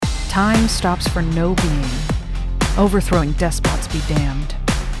Time stops for no being. Overthrowing despots be damned.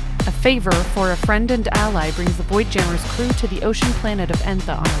 A favor for a friend and ally brings the Voidjammer's crew to the ocean planet of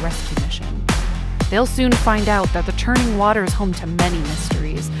Entha on a rescue mission. They'll soon find out that the churning water is home to many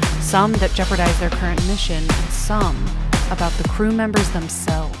mysteries, some that jeopardize their current mission, and some about the crew members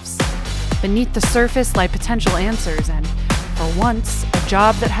themselves. Beneath the surface lie potential answers, and, for once, a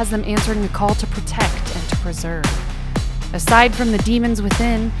job that has them answering the call to protect and to preserve. Aside from the demons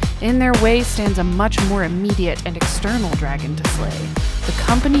within, in their way stands a much more immediate and external dragon to slay, the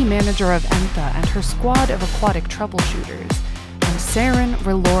company manager of Entha and her squad of aquatic troubleshooters. And Saren,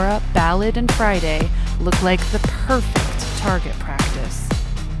 Relora, Ballad, and Friday look like the perfect target practice.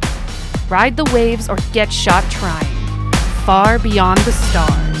 Ride the waves or get shot trying, far beyond the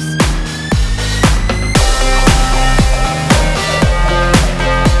stars.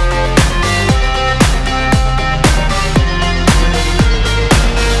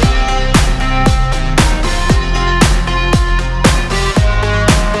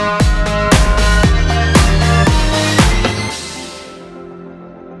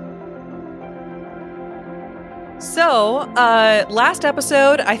 So, last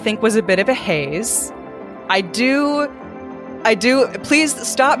episode, I think, was a bit of a haze. I do, please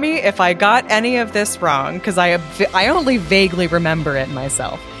stop me if I got any of this wrong, because I only vaguely remember it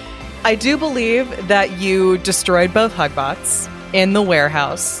myself. I do believe that you destroyed both Hugbots in the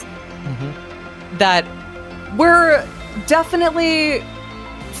warehouse. Mm-hmm. That were definitely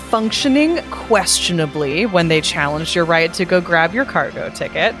functioning questionably when they challenged your right to go grab your cargo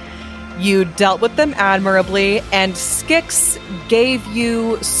ticket. You dealt with them admirably, and Skix gave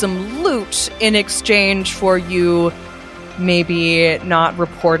you some loot in exchange for you maybe not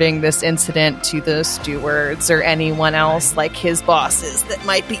reporting this incident to the stewards or anyone else like his bosses that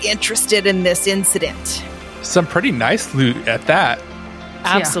might be interested in this incident. Some pretty nice loot at that.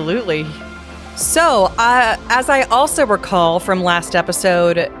 Absolutely. Yeah. So, as I also recall from last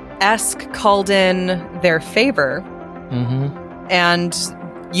episode, Esk called in their favor. Mm-hmm. And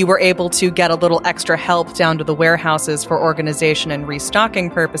you were able to get a little extra help down to the warehouses for organization and restocking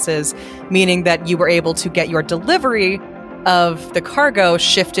purposes, meaning that you were able to get your delivery of the cargo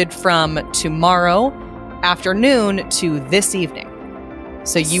shifted from tomorrow afternoon to this evening.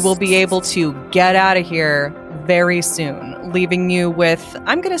 So you will be able to get out of here very soon, leaving you with,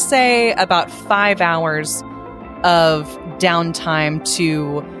 I'm going to say, about 5 hours of downtime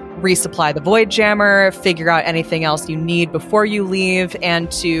to resupply the Voidjammer, figure out anything else you need before you leave,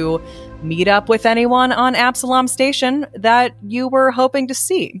 and to meet up with anyone on Absalom Station that you were hoping to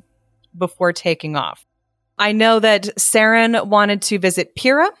see before taking off. I know that Saren wanted to visit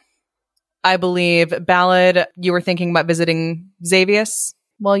Pyrrha. I believe, Ballad, you were thinking about visiting Xavius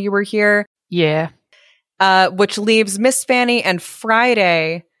while you were here. Yeah. Which leaves Miss Fanny and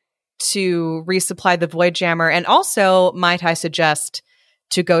Friday to resupply the Voidjammer, and also, might I suggest,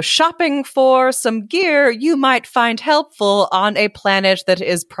 to go shopping for some gear you might find helpful on a planet that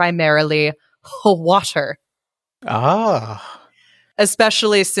is primarily water. Ah.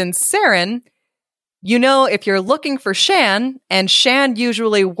 Especially since Saren, you know, if you're looking for Shan, and Shan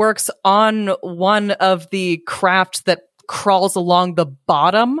usually works on one of the craft that crawls along the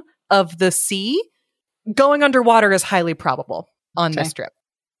bottom of the sea, going underwater is highly probable on this trip.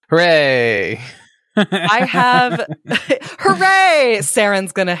 Hooray! I have... Hooray!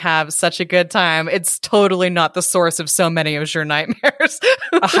 Saren's gonna have such a good time. It's totally not the source of so many of your nightmares.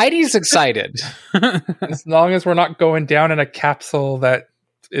 Heidi's excited. As long as we're not going down in a capsule that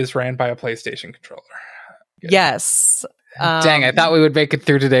is ran by a PlayStation controller. Good. Yes. Dang, I thought we would make it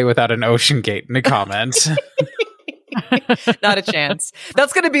through today without an Ocean Gate in the comments. Not a chance.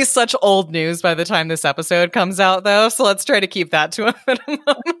 That's going to be such old news by the time this episode comes out, though, so let's try to keep that to a minimum.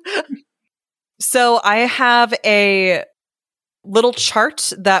 So I have a little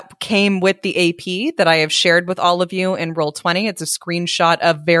chart that came with the AP that I have shared with all of you in Roll20. It's a screenshot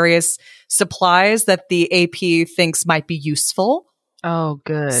of various supplies that the AP thinks might be useful. Oh,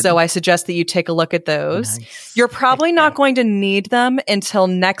 good. So I suggest that you take a look at those. Nice. You're probably not going to need them until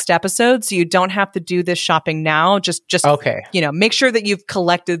next episode, so you don't have to do this shopping now. Just okay. Make sure that you've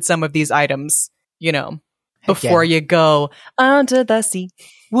collected some of these items, before you go under the sea.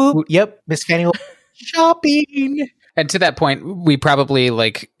 Whoop. Yep. Miss Fanny will shopping. And to that point, we probably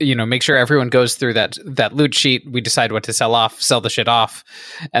make sure everyone goes through that loot sheet. We decide what to sell off, sell the shit off,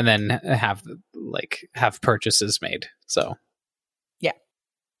 and then have purchases made. So.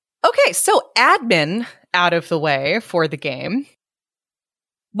 Okay, so admin out of the way for the game.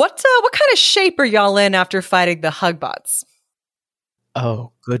 What kind of shape are y'all in after fighting the Hugbots?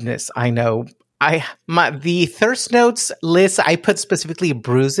 Oh, goodness. I know. The thirst notes list I put specifically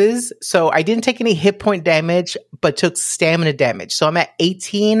bruises, so I didn't take any hit point damage, but took stamina damage. So I'm at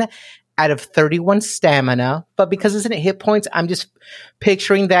 18 out of 31 stamina, but because it's in hit points, I'm just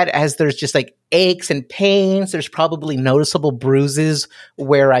picturing that as there's just like aches and pains. There's probably noticeable bruises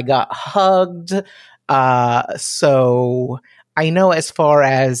where I got hugged. So I know as far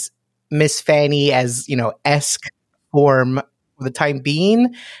as Miss Fanny as, esque form for the time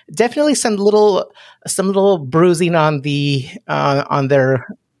being, definitely some little bruising on the on their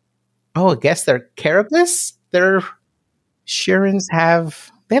I guess their carapace. Their Shirens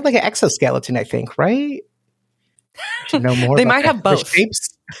they have like an exoskeleton, I think, right? I should know more. They about might have both. The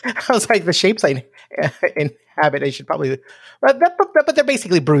shapes. I was like, the shapes I inhabit, I should probably, but they're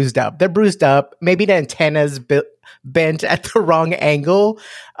basically bruised up. They're bruised up. Maybe the antennas bent at the wrong angle,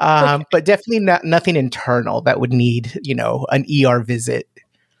 but definitely nothing internal that would need, an ER visit.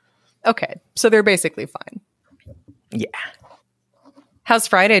 Okay, so they're basically fine. Yeah. How's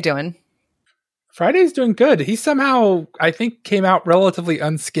Friday doing? Friday's doing good. He somehow, I think, came out relatively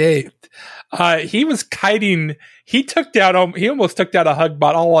unscathed. He was kiting. He almost took down a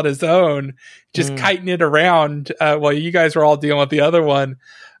Hugbot all on his own, just kiting it around while you guys were all dealing with the other one.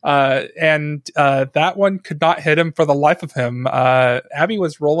 And that one could not hit him for the life of him. Abby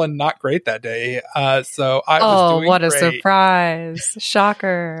was rolling not great that day. So I was doing what a great. Surprise.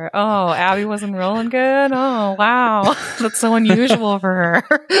 Shocker. Oh, Abby wasn't rolling good? Oh, wow. That's so unusual for her.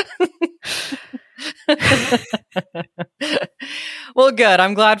 Well, good.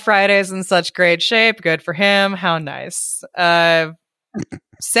 I'm glad Friday's in such great shape. Good for him. How nice. Saren,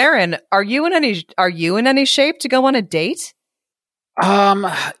 are you in any shape to go on a date? You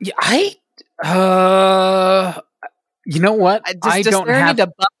know what? I don't have to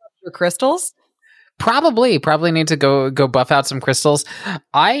buff up your crystals. Probably need to go buff out some crystals.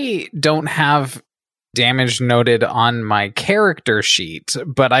 I don't have damage noted on my character sheet,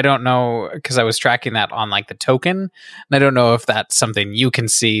 but I don't know because I was tracking that on like the token, and I don't know if that's something you can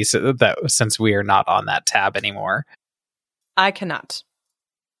see. So that since we are not on that tab anymore, I cannot.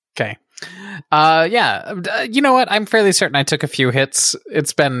 Okay. You know what? I'm fairly certain I took a few hits.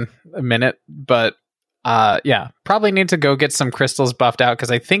 It's been a minute, but probably need to go get some crystals buffed out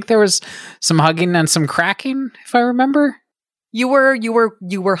because I think there was some hugging and some cracking, if I remember. You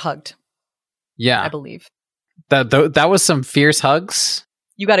were hugged. Yeah, I believe that was some fierce hugs.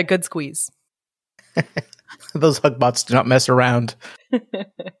 You got a good squeeze. Those Hugbots do not mess around.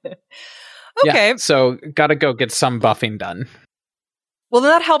 Okay, yeah, so gotta go get some buffing done. Well,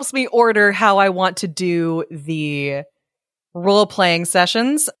 that helps me order how I want to do the role-playing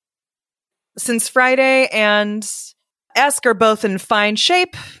sessions. Since Friday and Esk are both in fine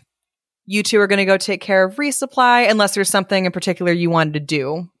shape, you two are going to go take care of resupply, unless there's something in particular you wanted to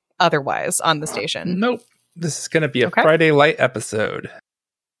do otherwise on the station. Nope. This is going to be a Friday Light episode.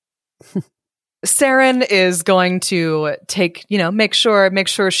 Saren is going to make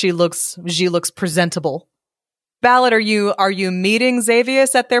sure she looks presentable. Ballad, are you meeting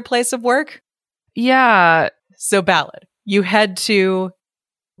Xavius at their place of work? Yeah. So Ballad, you head to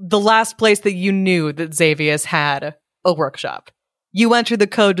the last place that you knew that Xavius had a workshop. You enter the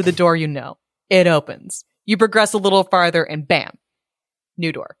code to the door It opens. You progress a little farther and bam,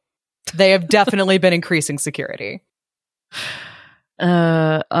 new door. They have definitely been increasing security.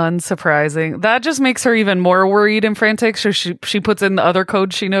 Unsurprising. That just makes her even more worried and frantic. So she puts in the other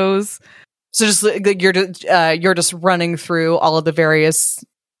code she knows. So just you're just running through all of the various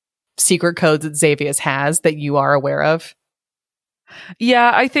secret codes that Xavius has that you are aware of.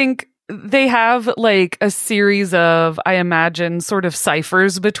 Yeah, I think they have like a series of, I imagine, sort of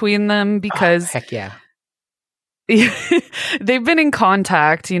ciphers between them because heck yeah. They've been in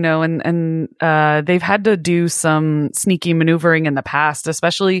contact, and they've had to do some sneaky maneuvering in the past,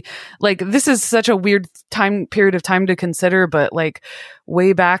 especially like this is such a weird period of time to consider, but like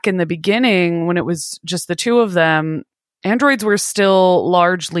way back in the beginning when it was just the two of them, androids were still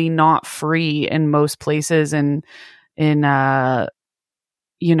largely not free in most places in near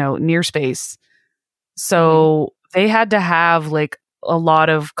space. So they had to have like a lot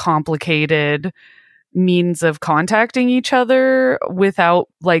of complicated means of contacting each other without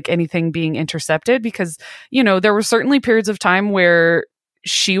like anything being intercepted because, there were certainly periods of time where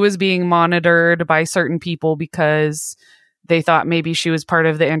she was being monitored by certain people because they thought maybe she was part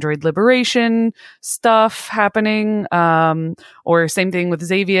of the android liberation stuff happening. Or same thing with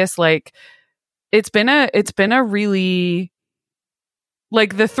Xavius. Like it's been a really,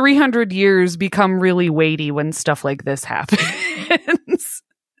 like the 300 years become really weighty when stuff like this happens.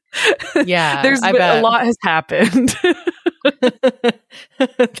 Yeah, a lot has happened.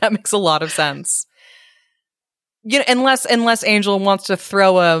 That makes a lot of sense. You know, unless Angel wants to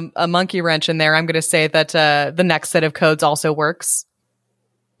throw a monkey wrench in there, I'm going to say that the next set of codes also works.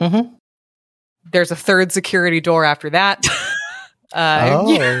 Mm-hmm. There's a third security door after that.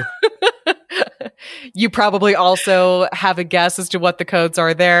 You probably also have a guess as to what the codes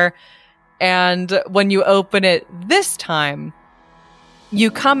are there. And when you open it this time,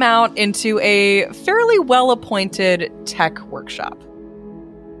 you come out into a fairly well-appointed tech workshop.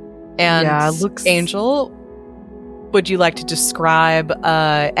 And Angel, would you like to describe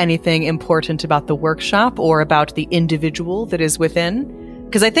anything important about the workshop or about the individual that is within?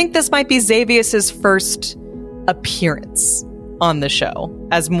 Because I think this might be Xavius's first appearance on the show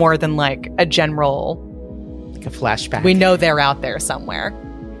as more than like a general... Like a flashback. We know they're out there somewhere.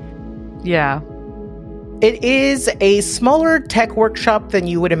 Yeah. It is a smaller tech workshop than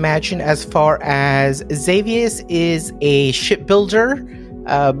you would imagine, as far as Xavius is a shipbuilder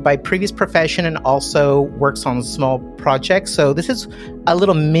by previous profession and also works on small projects. So this is a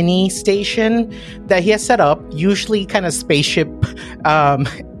little mini station that he has set up. Usually kind of spaceship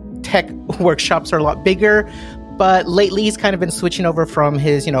tech workshops are a lot bigger. But lately, he's kind of been switching over from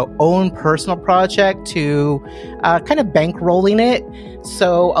his, own personal project to kind of bankrolling it.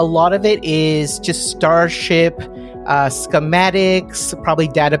 So a lot of it is just Starship schematics, probably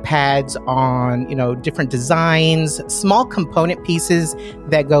data pads on, different designs, small component pieces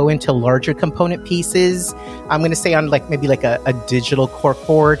that go into larger component pieces. I'm going to say on maybe a digital cork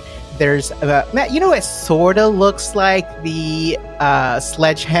board. There's, it sort of looks like the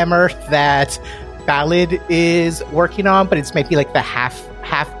sledgehammer that Ballad is working on, but it's maybe like the half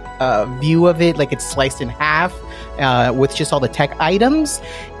view of it, like it's sliced in half with just all the tech items.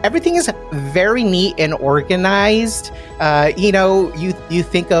 Everything is very neat and organized. You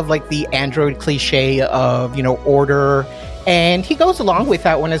think of like the Android cliche of order, and he goes along with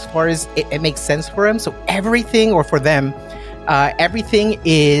that one as far as it makes sense for him. So everything, or for them, everything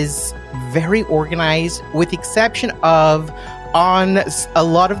is very organized, with the exception of on a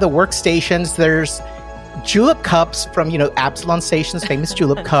lot of the workstations, there's julep cups from, Absalom Station's famous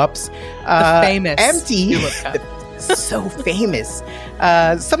julep cups. The famous empty. Julep cup. So famous.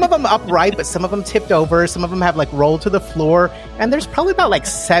 Some of them upright, but some of them tipped over. Some of them have rolled to the floor. And there's probably about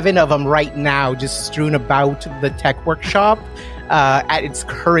 7 of them right now just strewn about the tech workshop at its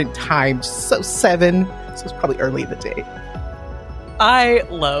current time. So 7. So it's probably early in the day. I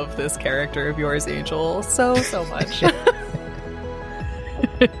love this character of yours, Angel, so much.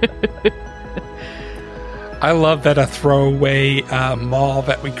 I love that a throwaway mall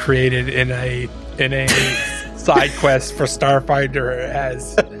that we created in a side quest for Starfinder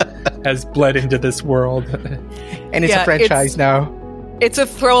has bled into this world, and it's a franchise now. It's a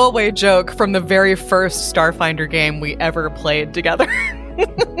throwaway joke from the very first Starfinder game we ever played together.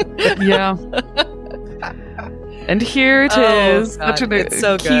 Yeah. And here it is, God, such a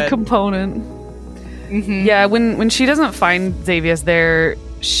so key good. component. Mm-hmm. Yeah, when she doesn't find Xavius there,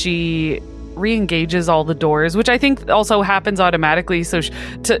 she re-engages all the doors, which I think also happens automatically. So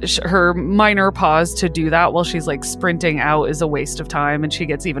her minor pause to do that while she's sprinting out is a waste of time, and she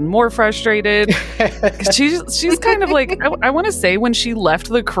gets even more frustrated. she's kind of I want to say when she left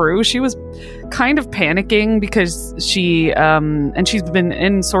the crew, she was kind of panicking because she and she's been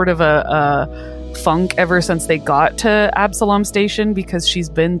in sort of a funk ever since they got to Absalom Station, because she's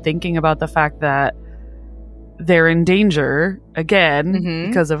been thinking about the fact that they're in danger again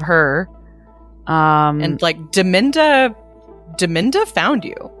because of her. And Deminda found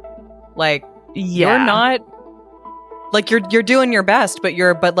you. You're not you're doing your best, but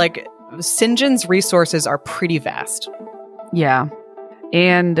Sinjin's resources are pretty vast. Yeah.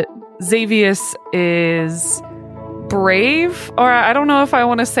 And Xavius is brave, or I don't know if I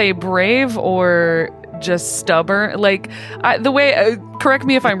want to say brave or just stubborn. Correct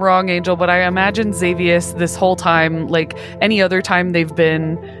me if I'm wrong, Angel, but I imagine Xavius this whole time, any other time they've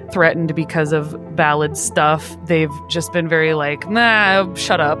been threatened because of Ballad stuff, they've just been very nah,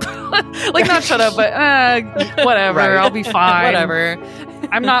 shut up. Not shut up, but whatever, right. I'll be fine. Whatever.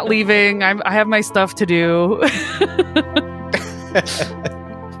 I'm not leaving. I have my stuff to do.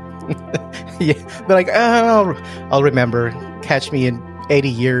 Yeah, they're I'll remember. Catch me in 80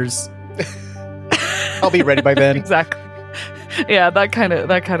 years. I'll be ready by then. Exactly. Yeah, that kind of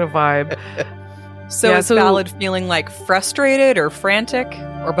vibe. Is Ballad feeling frustrated or frantic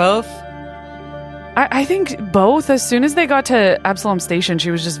or both? I think both. As soon as they got to Absalom Station,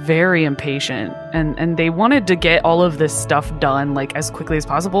 she was just very impatient, and they wanted to get all of this stuff done as quickly as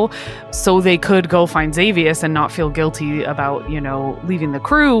possible, so they could go find Xavius and not feel guilty about leaving the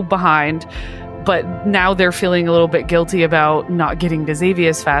crew behind. but now they're feeling a little bit guilty about not getting to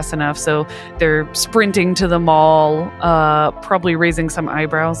Xavius fast enough, so they're sprinting to the mall, probably raising some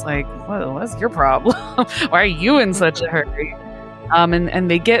eyebrows like, what's your problem? Why are you in such a hurry? And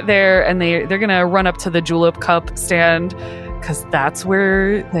they get there, and they're gonna run up to the Julep Cup stand, because that's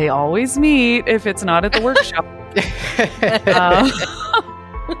where they always meet if it's not at the workshop.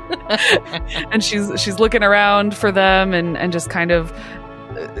 And she's looking around for them and just kind of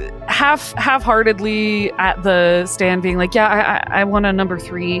half-heartedly at the stand being like, yeah, I want a number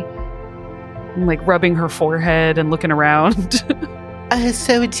 3, and like rubbing her forehead and looking around.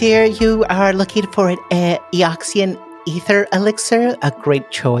 So dear, you are looking for an Eoxian ether elixir? A great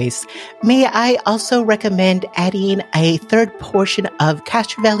choice. May I also recommend adding a 3rd portion of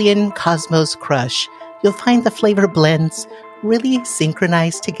Castrovellian Cosmos Crush? You'll find the flavor blends really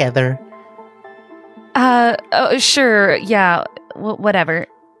synchronized together. Sure, yeah, whatever.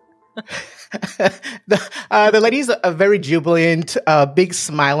 The lady's a very jubilant, big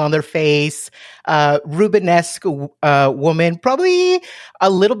smile on their face, Rubenesque woman, probably a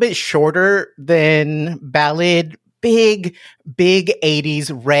little bit shorter than Ballad, big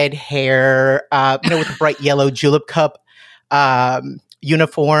 80s red hair, with a bright yellow Julep Cup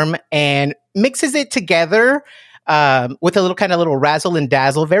uniform, and mixes it together with a little razzle and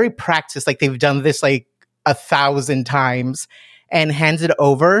dazzle, very practiced, like they've done this like 1,000 times, and hands it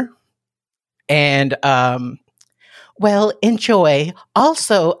over. And, well, enjoy.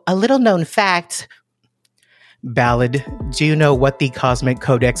 Also, a little known fact, Ballad, do you know what the Cosmic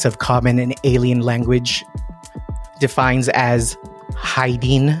Codex of Common and Alien Language defines as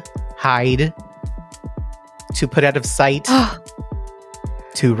hiding? Hide. To put out of sight.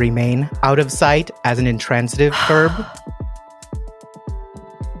 To remain out of sight as an intransitive verb.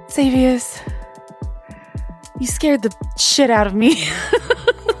 Xavius, you scared the shit out of me.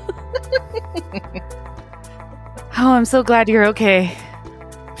 Oh, I'm so glad you're okay.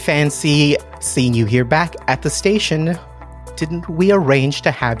 Fancy seeing you here back at the station. Didn't we arrange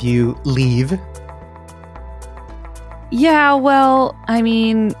to have you leave? Yeah, well, I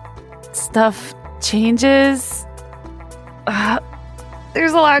mean, stuff changes.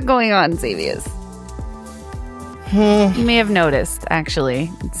 There's a lot going on, Xavius. You may have noticed,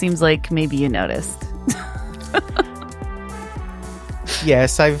 actually. It seems like maybe you noticed.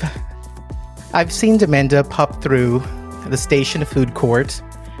 Yes, I've seen Demenda pop through the station food court.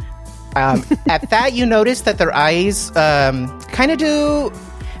 At that, you notice that their eyes kind of do...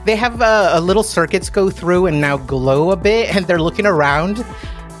 They have a little circuits go through and now glow a bit, and they're looking around.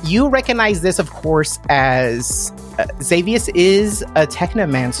 You recognize this, of course, as Xavius is a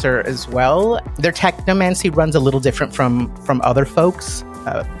technomancer as well. Their technomancy runs a little different from other folks,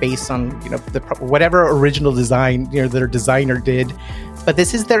 based on whatever original design their designer did. But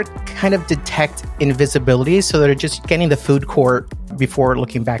this is their kind of detect invisibility, so they're just getting the food court before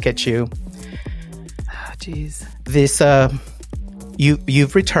looking back at you. Oh, jeez. This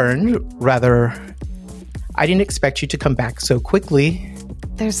you've returned rather. I didn't expect you to come back so quickly.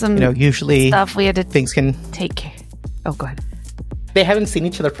 There's some usually stuff we had to things can take care. Oh, go ahead. They haven't seen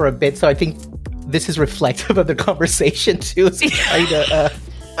each other for a bit, so I think this is reflective of the conversation too. So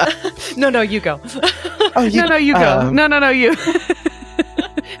No, you go. Oh, you go. No, you.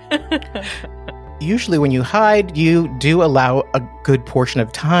 Usually when you hide, you do allow a good portion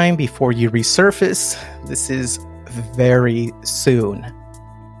of time before you resurface. This is very soon.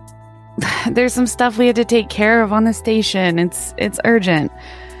 There's some stuff we had to take care of on the station. It's urgent.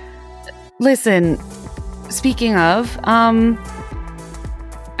 Listen, speaking of, I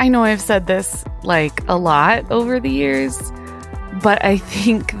know I've said this like a lot over the years, but I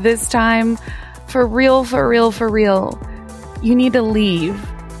think this time, for real, you need to leave.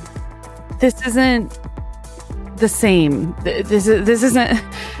 This isn't the same. This isn't.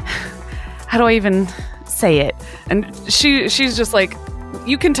 How do I even say it? And she's just like,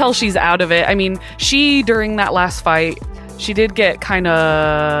 you can tell she's out of it. I mean, during that last fight, she did get kind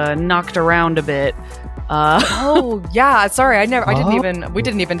of knocked around a bit. Oh yeah, sorry. We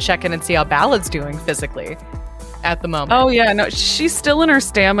didn't even check in and see how Ballad's doing physically at the moment. Oh yeah, no, she's still in her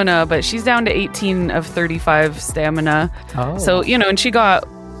stamina, but she's down to 18 of 35 stamina. Oh. So, and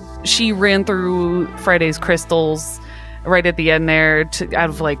she ran through Friday's crystals right at the end there out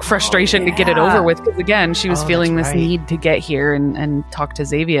of like frustration to get it over with. Because again, she was feeling this need to get here and talk to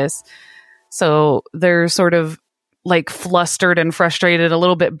Xavius. So they're sort of like flustered and frustrated, a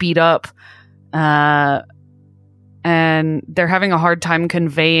little bit beat up. And they're having a hard time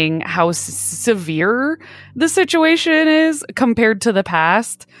conveying how severe the situation is compared to the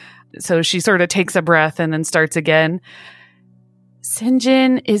past. So she sort of takes a breath and then starts again.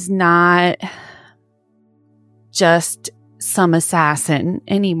 Sinjin is not just some assassin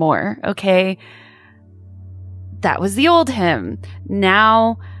anymore, okay? That was the old him.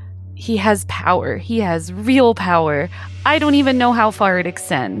 Now he has power. He has real power. I don't even know how far it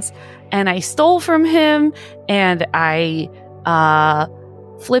extends. And I stole from him, and I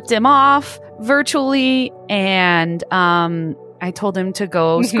flipped him off virtually, and I told him to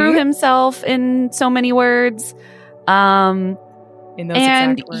go screw himself in so many words. In those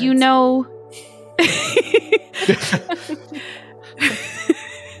and exact words. You know,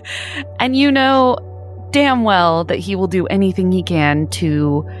 and you know damn well that he will do anything he can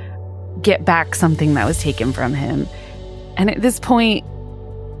to get back something that was taken from him. And at this point,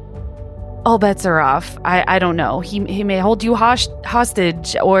 all bets are off. I don't know. He may hold you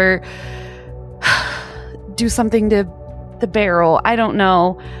hostage or do something to the barrel. I don't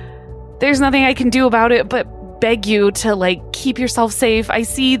know. There's nothing I can do about it but beg you to, like, keep yourself safe. I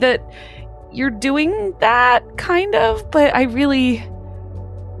see that you're doing that, kind of, but I really...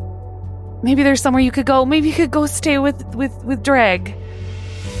 Maybe there's somewhere you could go. Maybe you could go stay with Dreg.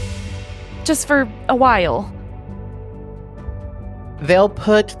 Just for a while. They'll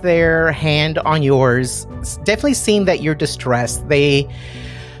put their hand on yours, definitely seeing that you're distressed.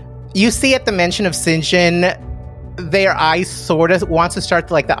 You see at the mention of Sinjin, their eyes sort of wants to start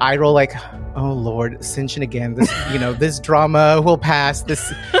to, like, the eye roll, like, oh Lord, Sinjin again. This, this drama will pass.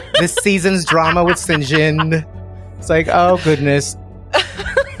 This season's drama with Sinjin. It's like, oh goodness.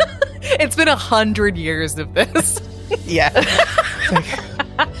 It's been 100 years of this. Yeah.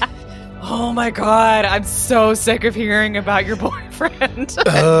 Oh my God, I'm so sick of hearing about your boyfriend.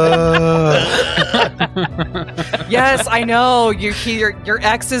 Yes, I know. Your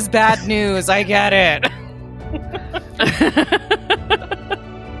ex is bad news. I get it.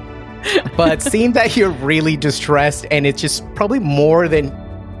 But seeing that you're really distressed, and it's just probably more than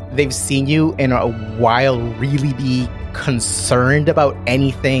they've seen you in a while really be concerned about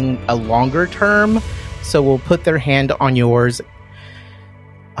anything a longer term, so we'll put their hand on yours.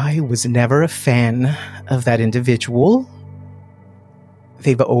 I was never a fan of that individual.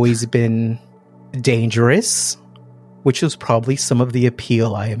 They've always been dangerous, which was probably some of the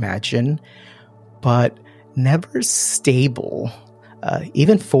appeal, I imagine, but never stable,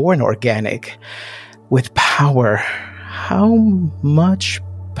 even for an organic. With power. How much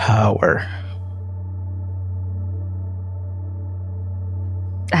power?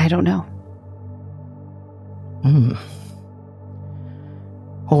 I don't know.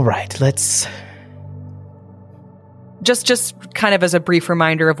 All right, let's... Just kind of as a brief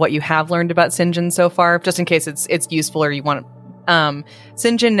reminder of what you have learned about Sinjin so far, just in case it's useful or you want to...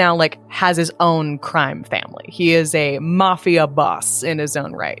 Sinjin now, like, has his own crime family. He is a mafia boss in his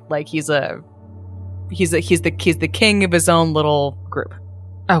own right. Like, he's the king of his own little group.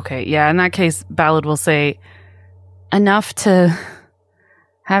 Okay, yeah, in that case, Ballad will say, enough to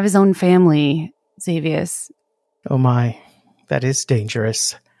have his own family, Xavius. Oh my, that is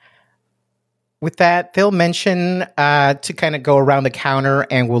dangerous. With that, they'll mention to kind of go around the counter,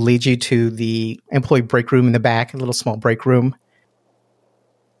 and we'll lead you to the employee break room in the back, a little small break room.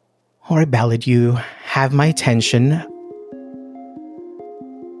 All right, Ballad, you have my attention.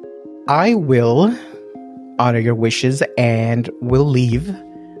 I will honor your wishes and will leave.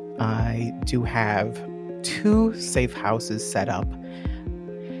 I do have 2 safe houses set up.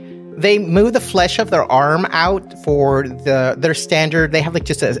 They move the flesh of their arm out for their standard. They have like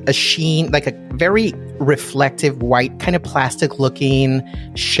just a sheen, like a very reflective white, kind of plastic looking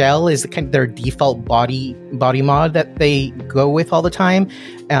shell is kind of their default body mod that they go with all the time.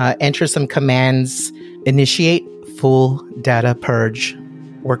 Enter some commands. Initiate full data purge.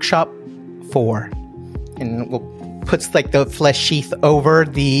 Workshop 4. And we'll puts like the flesh sheath over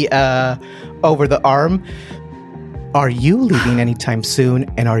the arm. Are you leaving anytime soon,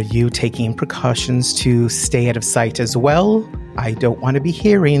 and are you taking precautions to stay out of sight as well? I don't want to be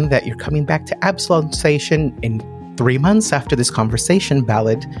hearing that you're coming back to Absalom Station in 3 months after this conversation,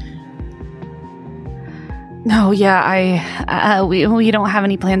 Ballad. No, yeah, we don't have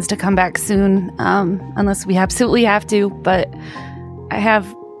any plans to come back soon, unless we absolutely have to, but I have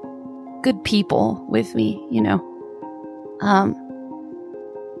good people with me, you know.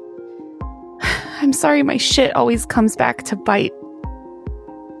 I'm sorry my shit always comes back to bite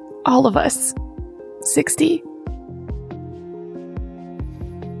all of us. 60.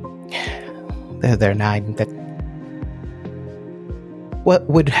 They're 9. What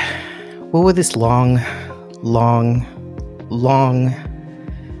would this long,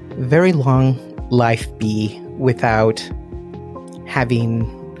 very long life be without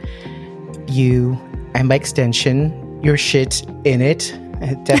having you, and by extension, your shit in it?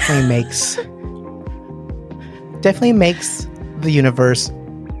 It definitely makes definitely makes the universe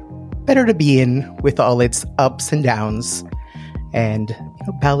better to be in with all its ups and downs. And,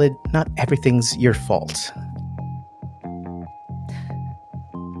 Ballad, not everything's your fault.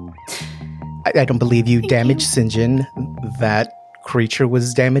 I don't believe you damaged Sinjin. That creature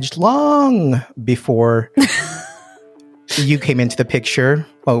was damaged long before you came into the picture.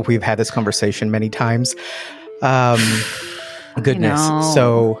 Well, we've had this conversation many times. Goodness.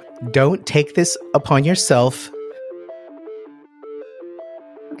 So don't take this upon yourself.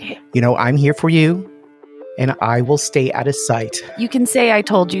 Okay. I'm here for you, and I will stay out of sight. You can say I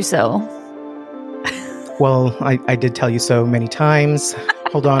told you so. Well, I did tell you so many times.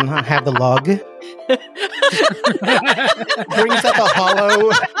 Hold on, I have the log. Brings up a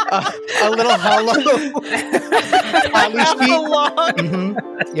little hollow.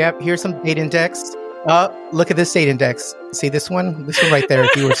 Yep, here's some date index. Look at this date index. See this one? This one right there.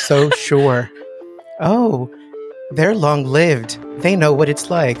 If you were so sure. Oh, they're long-lived. They know what it's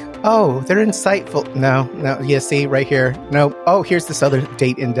like. Oh, they're insightful. No. Yeah, see, right here. No. Oh, here's this other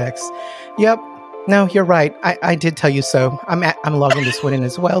date index. Yep. No, you're right. I did tell you so. I'm logging this one in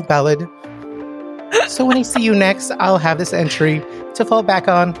as well, Ballad. So when I see you next, I'll have this entry to fall back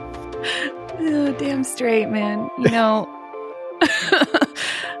on. Oh, damn straight, man.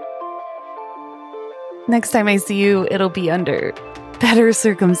 Next time I see you, it'll be under better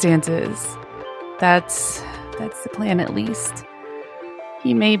circumstances. That's the plan, at least.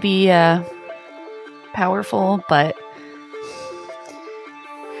 He may be powerful, but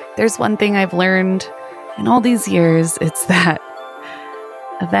there's one thing I've learned in all these years. It's that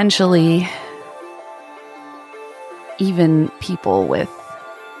eventually, even people with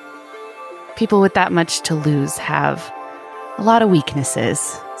that much to lose have a lot of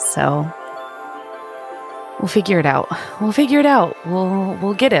weaknesses. So we'll figure it out.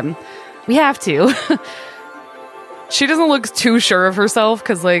 We'll get him. We have to. She doesn't look too sure of herself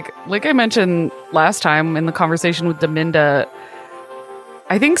because, like I mentioned last time in the conversation with Deminda,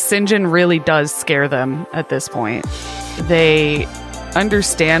 I think Sinjin really does scare them at this point. They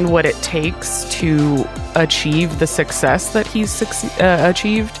understand what it takes to achieve the success that he's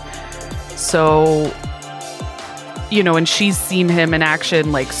achieved. So, and she's seen him in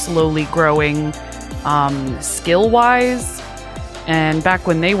action, like slowly growing skill-wise. And back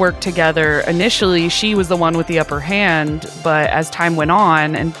when they worked together, initially she was the one with the upper hand, but as time went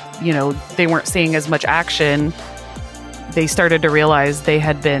on and, they weren't seeing as much action, they started to realize they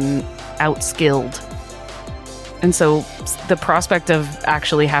had been outskilled. And so the prospect of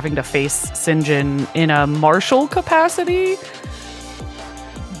actually having to face Sinjin in a martial capacity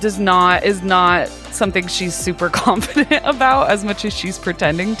is not something she's super confident about as much as she's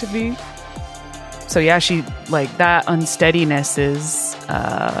pretending to be. So yeah, she that unsteadiness is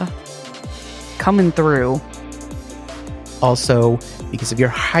coming through. Also, because if you're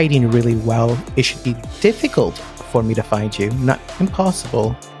hiding really well, it should be difficult for me to find you, not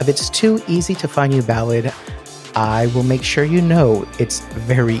impossible. If it's too easy to find you, Ballad, I will make sure you know it's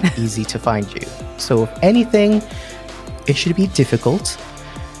very easy to find you. So if anything, it should be difficult,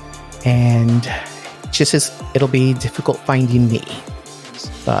 and just as it'll be difficult finding me,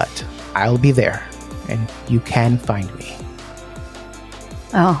 but I'll be there. And you can find me.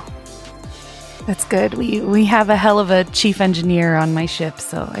 Oh, that's good. We have a hell of a chief engineer on my ship,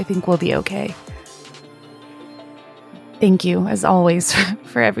 so I think we'll be okay. Thank you, as always,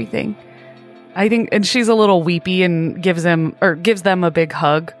 for everything. I think, and she's a little weepy and gives them a big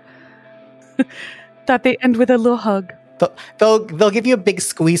hug. Thought they end with a little hug. They'll give you a big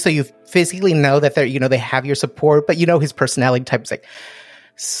squeeze so you physically know that they're they have your support, but his personality type is like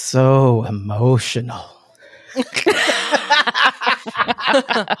so emotional.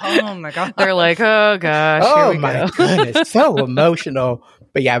 Oh my god. They're like, oh gosh. Oh my goodness. So emotional.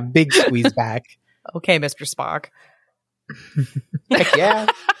 But yeah, big squeeze back. Okay, Mr. Spock. Heck yeah.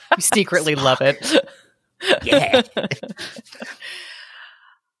 You secretly love it. Yeah.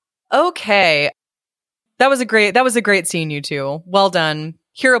 Okay. That was a great scene, you two. Well done.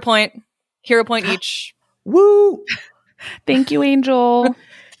 Hero point each. Woo! Thank you, Angel.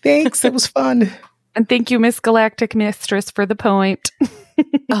 Thanks. That was fun. And thank you, Miss Galactic Mistress, for the point.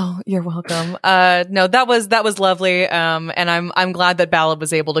 Oh, you're welcome. No, that was lovely. And I'm glad that Ballad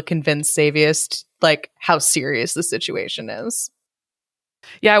was able to convince Xavius how serious the situation is.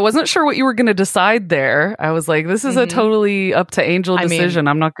 Yeah, I wasn't sure what you were going to decide there. I was like, this is a totally up to Angel decision.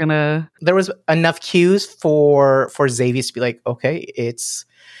 I'm not going to. There was enough cues for Xavius to be like, okay, it's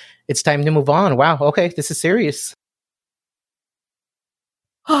time to move on. Wow, okay, this is serious.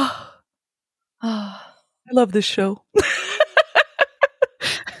 I love this show.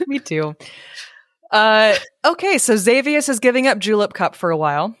 Me too. Okay, so Xavius is giving up Julep Cup for a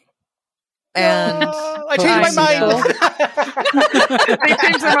while. And I changed my mind. They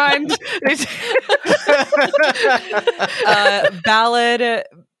changed their mind.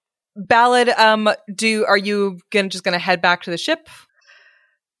 Ballad, are you just gonna head back to the ship?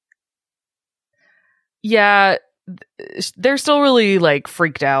 Yeah, they're still really like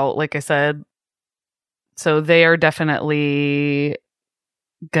freaked out, like I said. So they are definitely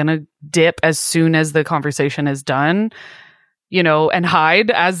gonna dip as soon as the conversation is done, and hide,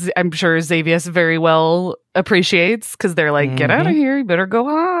 as I'm sure Xavius very well appreciates, because they're like, get out of here, you better go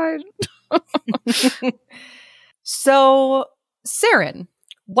hide. So, Saren,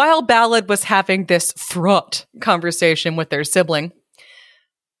 while Ballad was having this fraught conversation with their sibling,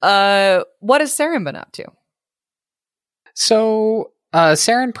 what has Saren been up to? So,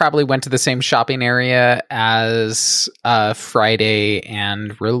 Saren probably went to the same shopping area as Friday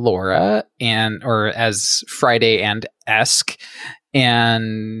and Relora, or as Friday and Esk,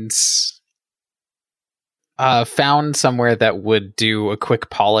 and found somewhere that would do a quick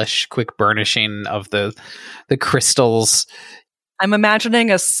polish, quick burnishing of the crystals. I'm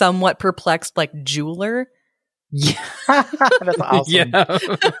imagining a somewhat perplexed, jeweler. Yeah. That's awesome. Yeah.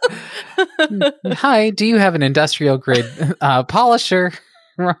 Hi, do you have an industrial grade polisher?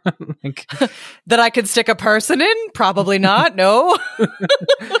 That I could stick a person in? Probably not, no.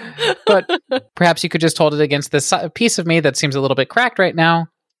 But perhaps you could just hold it against this piece of me that seems a little bit cracked right now.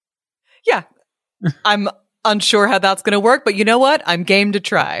 Yeah. I'm unsure how that's going to work, but you know what? I'm game to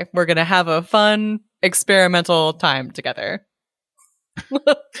try. We're going to have a fun, experimental time together.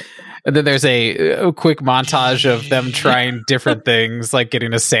 And then there's a quick montage of them trying different things, like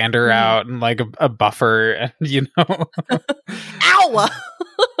getting a sander out and like a buffer, Ow!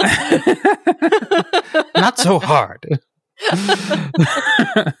 Not so hard.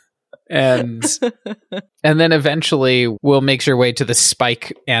 And then eventually we'll make your way to the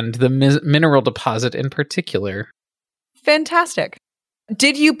spike and the mineral deposit in particular. Fantastic.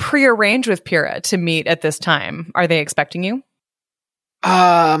 Did you prearrange with Pyrrha to meet at this time? Are they expecting you?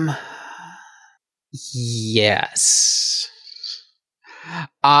 Yes.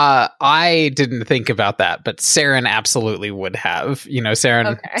 I didn't think about that, but Saren absolutely would have.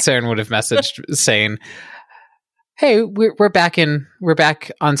 Saren would have messaged saying, "Hey, we're back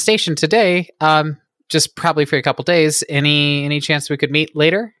on station today. Just probably for a couple days. Any chance we could meet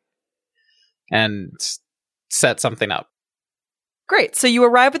later?" And set something up. Great. So you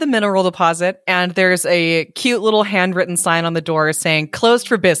arrive at the mineral deposit, and there's a cute little handwritten sign on the door saying, "Closed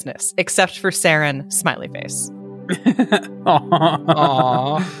for business, except for Saren," smiley face.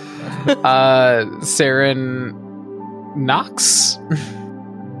 Aww. Saren knocks.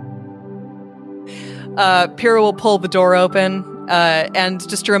 Pyrrha will pull the door open, and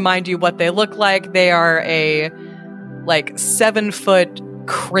just to remind you what they look like, they are a 7-foot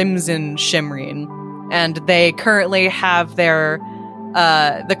crimson Shimrine, and they currently have their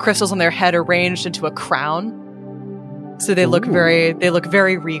the crystals on their head arranged into a crown. So they look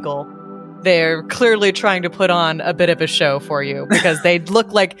very regal. They're clearly trying to put on a bit of a show for you, because they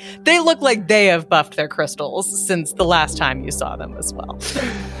look like they have buffed their crystals since the last time you saw them as well.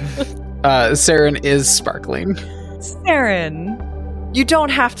 Saren is sparkling. Saren, you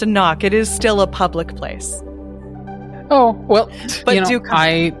don't have to knock. It is still a public place. Oh, well, but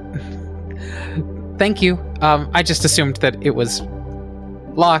thank you. I just assumed that it was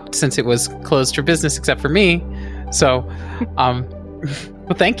locked since it was closed for business except for me. So,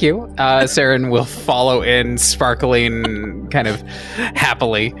 well, thank you. Saren will follow in, sparkling kind of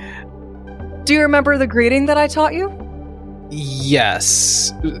happily. Do you remember the greeting that I taught you?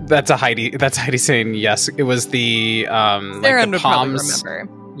 Yes. That's Heidi saying yes. It was the Saren the would palms. probably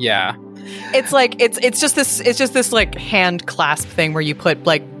remember. Yeah. It's just this hand clasp thing where you put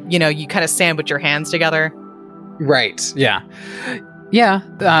you kind of sandwich your hands together. Right. Yeah. Yeah.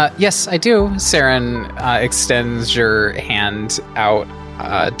 Yes, I do. Saren extends your hand out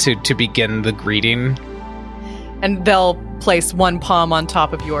to begin the greeting, and they'll place one palm on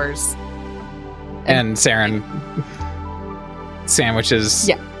top of yours. And Saren sandwiches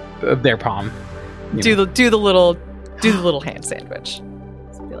their palm. Do the little hand sandwich.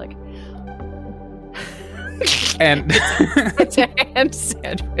 So be like, and it's a hand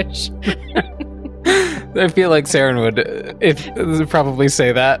sandwich. I feel like Saren would probably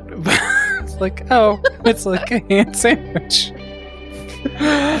say that. It's like, oh, it's like a hand sandwich.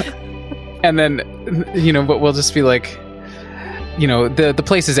 And then, but we'll just be like, the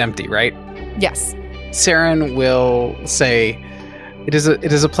place is empty, right? Yes. Saren will say, it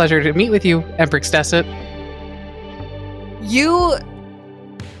is a pleasure to meet with you, Empress Desset.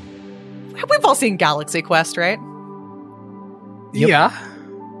 We've all seen Galaxy Quest, right? Yep. Yeah.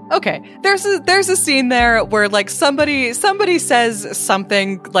 Okay, there's a scene there where like somebody says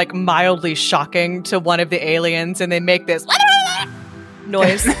something like mildly shocking to one of the aliens, and they make this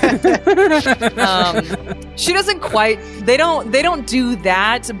noise. She doesn't quite. They don't do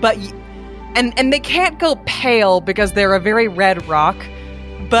that, but and they can't go pale because they're a very red rock,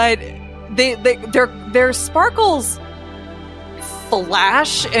 but their sparkles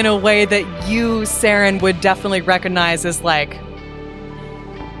flash in a way that you, Saren, would definitely recognize as like.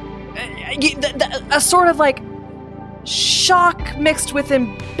 A sort of like shock mixed with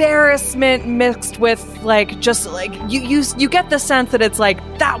embarrassment mixed with like just like you get the sense that it's like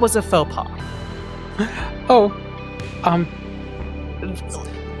that was a faux pas. Oh,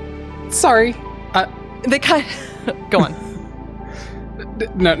 sorry. They kind go on.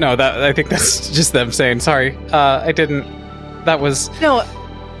 No, that I think that's just them saying sorry. I didn't. That was No,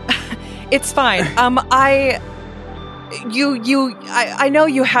 it's fine. I know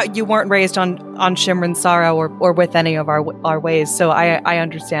you weren't raised on Shimran Sara or with any of our ways, so I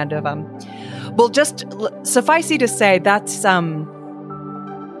understand of well, just suffice it to say that's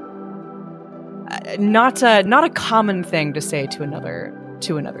not a common thing to say to another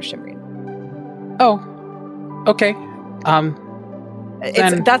Shimran. Oh, okay.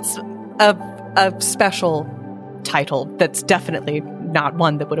 That's a special title that's definitely not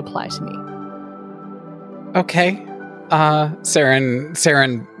one that would apply to me. Okay.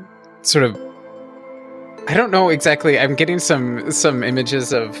 Saren sort of, I don't know exactly. I'm getting some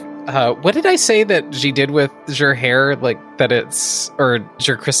images of, what did I say that she did with your hair? Like that it's, or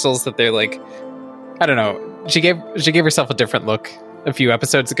your crystals that they're like, I don't know. She gave herself a different look a few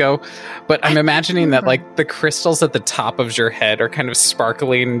episodes ago, but I'm imagining that like the crystals at the top of your head are kind of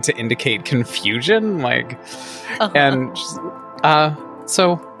sparkling to indicate confusion. Like, and,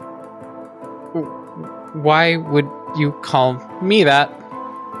 so why would you call me that?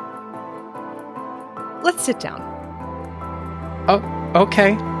 Let's sit down. Oh,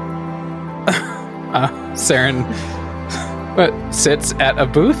 okay. Saren sits at a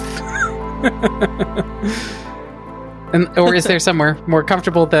booth? Or is there somewhere more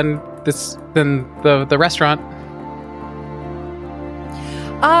comfortable than the restaurant?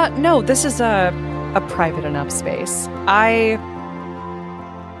 No, this is a private enough space.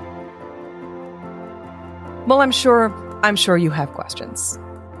 Well, I'm sure you have questions.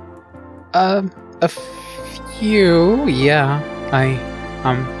 A few, yeah. I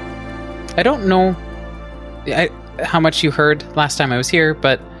don't know how much you heard last time I was here,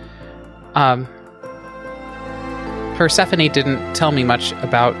 but Persephone didn't tell me much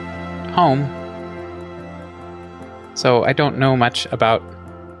about home. So I don't know much about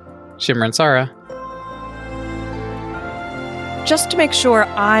Shimran Sara. Just to make sure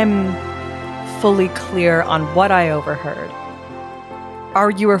I'm fully clear on what I overheard.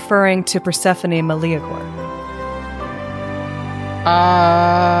 Are you referring to Persephone Maliagor?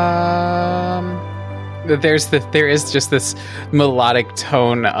 There is just this melodic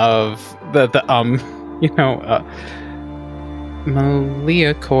tone of the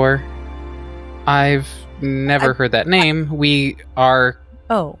Maliagor. I've never heard that name. We are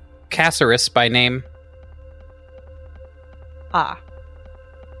Caceres by name.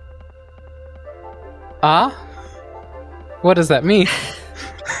 What does that mean?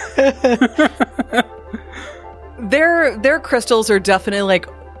 Their crystals are definitely like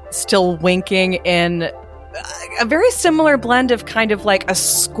still winking in a very similar blend of kind of like a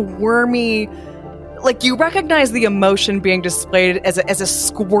squirmy, like you recognize the emotion being displayed as a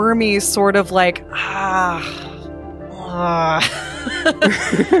squirmy sort of like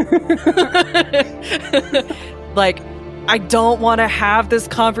like I don't want to have this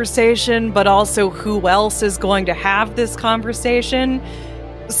conversation, but also who else is going to have this conversation?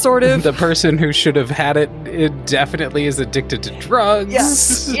 Sort of. The person who should have had it definitely is addicted to drugs.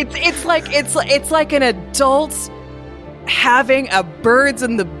 Yes, it's like an adult having a birds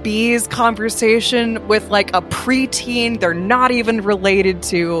and the bees conversation with like a preteen they're not even related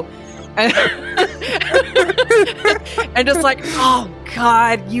to, and just like, oh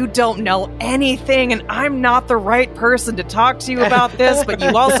God, you don't know anything, and I'm not the right person to talk to you about this, but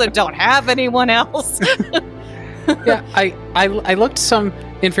you also don't have anyone else. Yeah, I looked some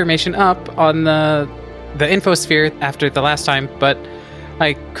information up on the infosphere after the last time, but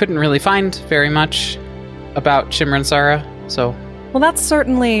I couldn't really find very much about Shimran Sara, so... Well, that's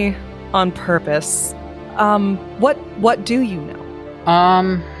certainly on purpose. What do you know?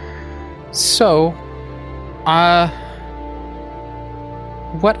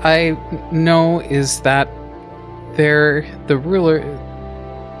 What I know is that the ruler...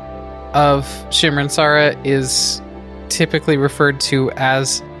 of Shimmer and Sara is typically referred to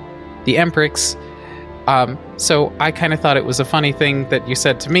as the Emprix. So I kind of thought it was a funny thing that you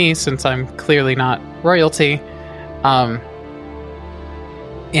said to me, since I'm clearly not royalty. And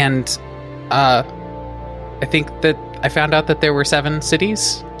I think that I found out that there were 7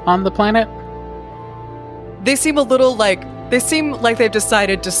 cities on the planet. They seem like they've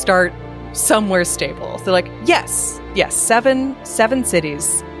decided to start somewhere stable. They're like, yes, 7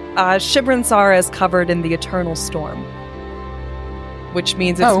 cities. Shimmer and Sara is covered in the Eternal Storm, which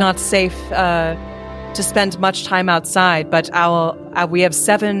means it's not safe to spend much time outside, but we have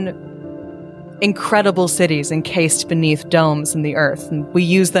 7 incredible cities encased beneath domes in the earth, and we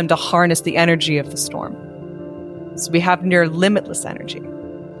use them to harness the energy of the storm. So we have near limitless energy.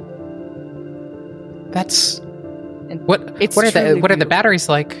 That's And what are truly the batteries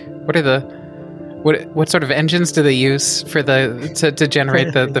like? What sort of engines do they use for to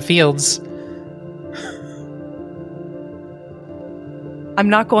generate the fields? I'm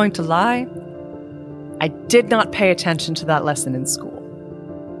not going to lie. I did not pay attention to that lesson in school.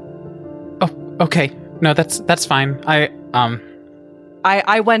 Oh, okay. No, that's fine. I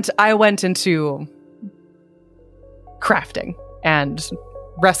went into crafting and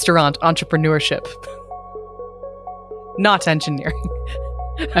restaurant entrepreneurship, not engineering.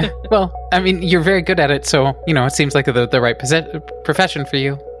 Well, I mean, you're very good at it, so it seems like the right profession for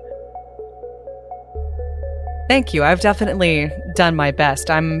you. Thank you. I've definitely done my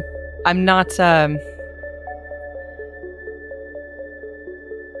best. I'm not.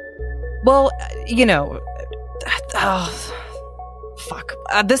 Well, fuck.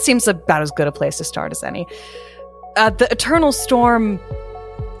 This seems about as good a place to start as any. The Eternal Storm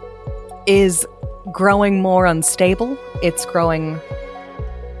is growing more unstable. It's growing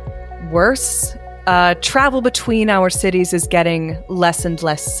worse. Travel between our cities is getting less and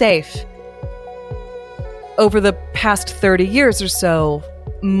less safe. Over the past 30 years or so,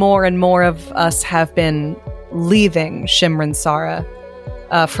 more and more of us have been leaving Shimmer and Sara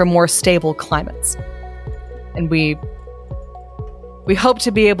for more stable climates. And we hope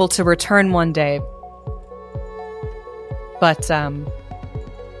to be able to return one day. But I'm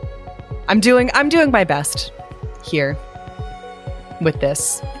doing my best here with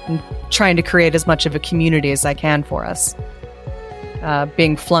this. I'm trying to create as much of a community as I can for us.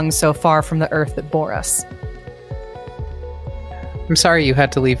 Being flung so far from the earth that bore us. I'm sorry you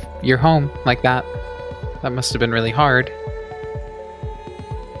had to leave your home like that. That must have been really hard.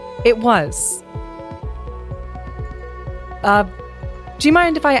 It was. Do you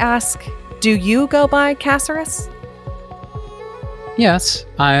mind if I ask, do you go by Cassarus? Yes,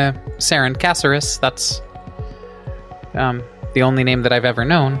 Saren Cassarus. That's the only name that I've ever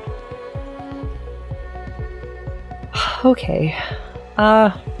known. Okay.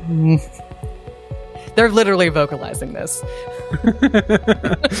 They're literally vocalizing this.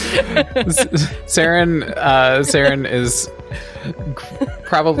 Saren is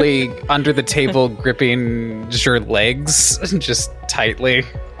probably under the table gripping your legs just tightly.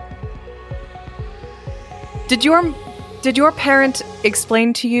 Did your parent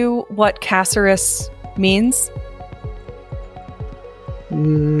explain to you what Cassarus means?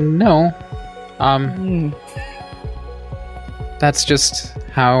 No. That's just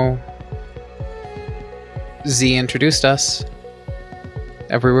how Z introduced us.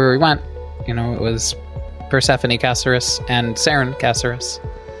 Everywhere we went, it was Persephone Cassarus and Saren Cassarus.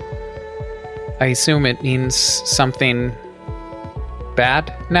 I assume it means something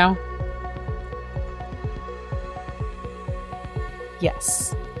bad now?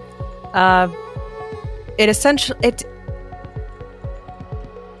 Yes. It essentially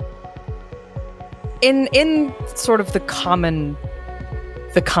in sort of the common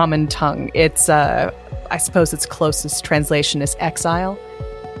tongue, it's I suppose its closest translation is exile.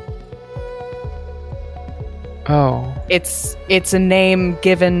 Oh. It's a name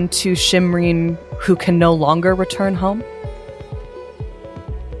given to Shimreen who can no longer return home.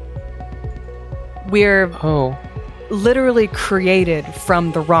 We're literally created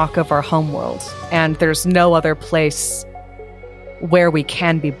from the rock of our homeworld, and there's no other place where we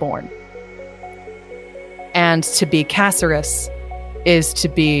can be born. And to be Cassarus is to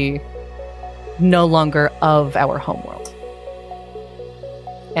be no longer of our homeworld.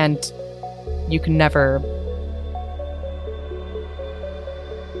 And you can never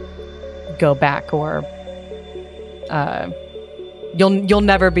go back, or you'll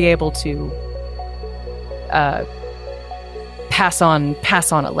never be able to pass on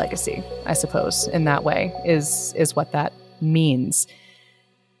a legacy, I suppose, in that way is what that means.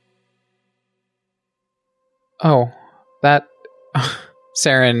 Oh, that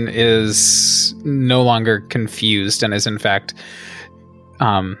Saren is no longer confused and is in fact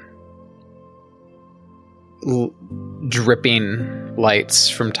dripping lights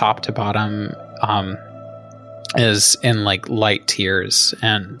from top to bottom, is in like light tears,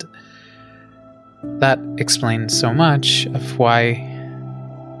 and that explains so much of why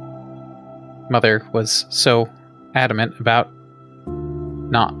Mother was so adamant about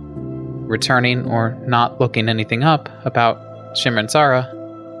not returning or not looking anything up about Shimmer and Zara.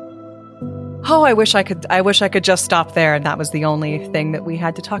 Oh, I wish I could just stop there and that was the only thing that we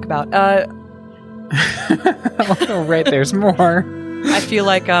had to talk about. Oh, right, there's more. I feel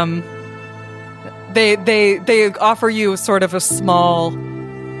like they offer you sort of a small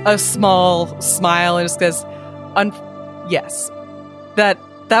smile and just goes, yes, that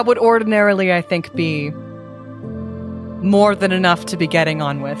would ordinarily, I think, be more than enough to be getting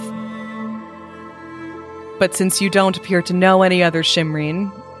on with. But since you don't appear to know any other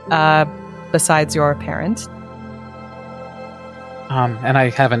Shimreen, besides your parent, and I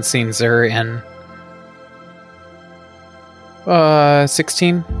haven't seen Zur in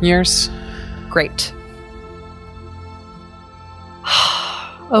 16 years. Great.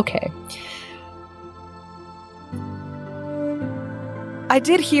 Okay. I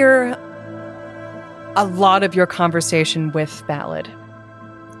did hear a lot of your conversation with Ballad,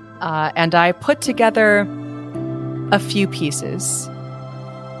 and I put together a few pieces.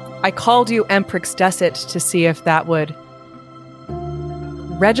 I called you Emprix Desset to see if that would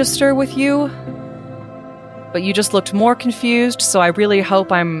register with you, but you just looked more confused, so I really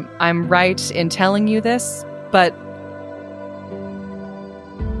hope I'm right in telling you this, but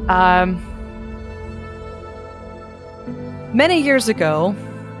many years ago,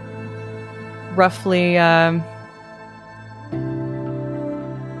 roughly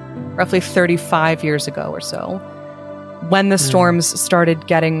 35 years ago or so, when the storms started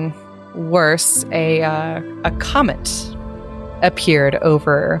getting worse, a comet appeared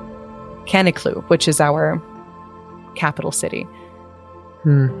over Caniclu, which is our capital city.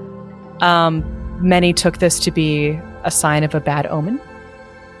 Many took this to be a sign of a bad omen.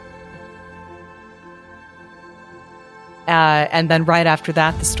 And then right after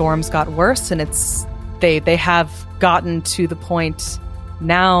that, the storms got worse, and they have gotten to the point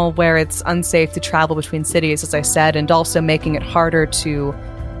now where it's unsafe to travel between cities, as I said, and also making it harder to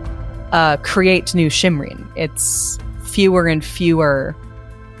create new Shimreen. It's fewer and fewer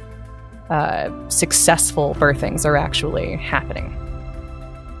successful birthings are actually happening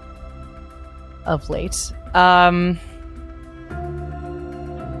of late. And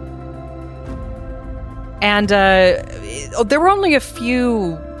there were only a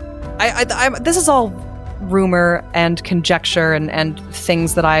few. This is all rumor and conjecture and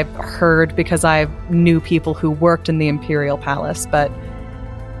things that I've heard because I knew people who worked in the Imperial Palace. But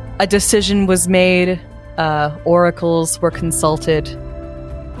a decision was made. Oracles were consulted,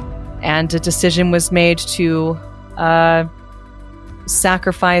 and a decision was made to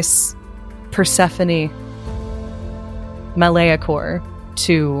sacrifice Persephone Maleacor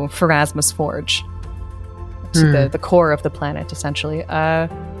to Pharasma's Forge. To the core of the planet, essentially, as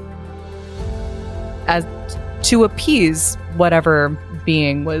to appease whatever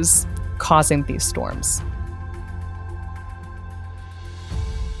being was causing these storms.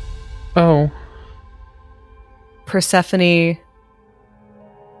 Oh. Persephone,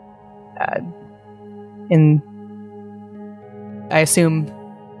 I assume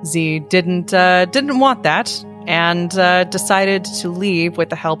Z didn't want that, and decided to leave with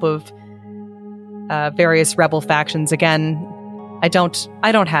the help of various rebel factions. Again, I don't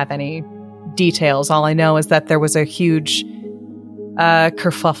have any details. All I know is that there was a huge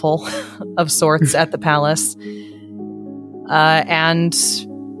kerfuffle of sorts at the palace, and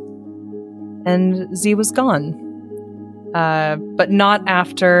Z was gone. But not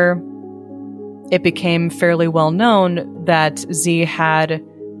after it became fairly well known that Z had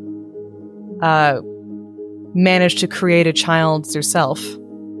managed to create a child herself.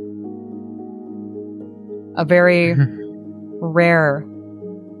 A very rare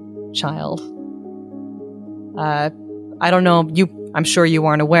child. I don't know, I'm sure you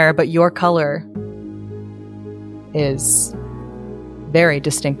aren't aware, but your color is very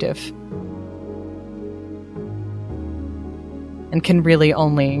distinctive. And can really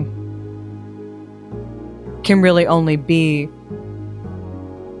only be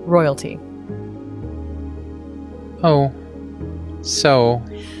royalty. Oh. So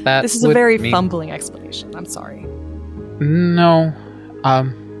that this is a very fumbling explanation. I'm sorry. No.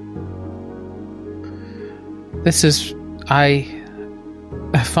 This is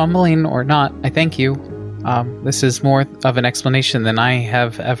fumbling or not, I thank you. This is more of an explanation than I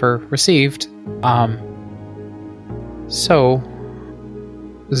have ever received. So,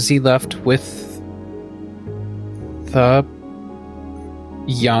 Z left with the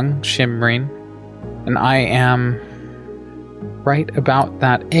young Shimrin, and I am right about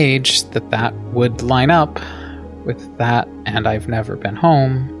that age that would line up with that, and I've never been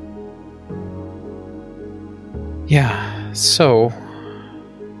home. Yeah, so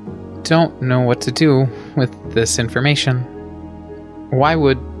don't know what to do with this information. Why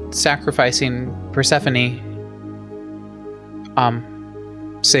would sacrificing Persephone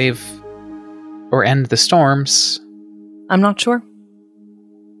save or end the storms? I'm not sure.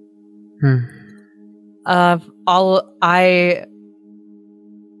 A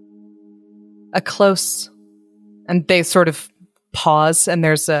close, and they sort of pause, and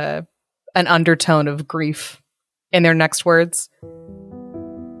there's an undertone of grief in their next words.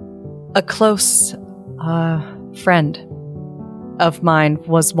 A close friend of mine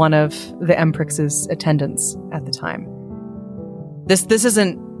was one of the Emprix's attendants at the time. This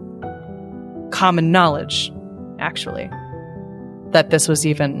isn't common knowledge, actually, that this was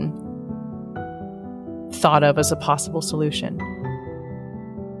even thought of as a possible solution.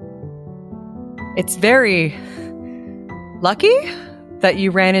 It's very lucky that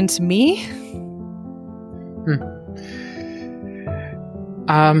you ran into me.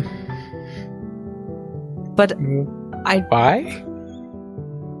 But Why?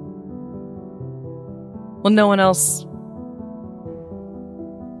 Well, no one else.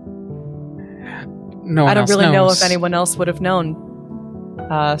 No one I don't else really know knows. if anyone else would have known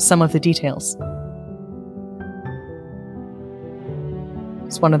some of the details.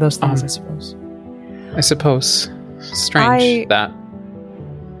 It's one of those things, I suppose. I suppose. Strange that.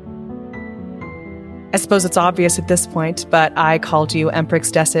 I suppose it's obvious at this point, but I called you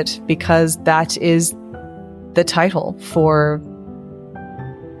Emprix Desset because that is the title for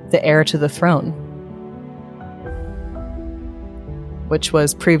the heir to the throne, which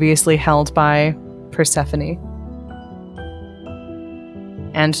was previously held by Persephone.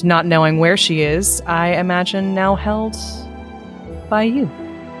 And not knowing where she is, I imagine now held by you.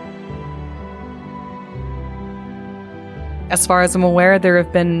 As far as I'm aware, there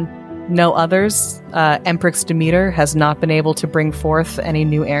have been no others. Emprix Demeter has not been able to bring forth any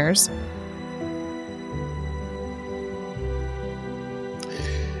new heirs.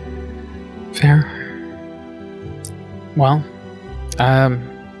 Fair. Well,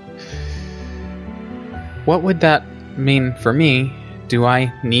 what would that mean for me? Do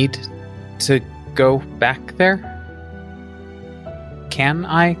I need to go back there? Can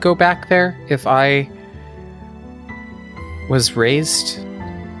I go back there if I was raised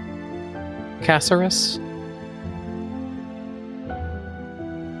Caceres?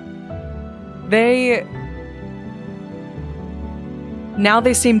 They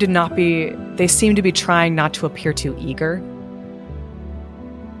seem to be trying not to appear too eager.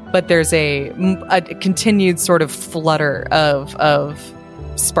 But there's a continued sort of flutter of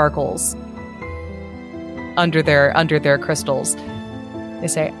sparkles under their crystals. They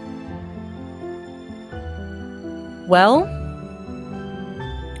say, "Well,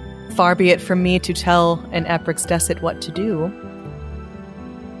 far be it from me to tell an Emprix Desset what to do,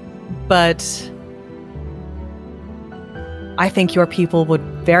 but I think your people would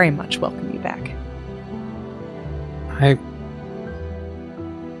very much welcome you back."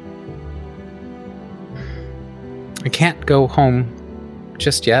 I can't go home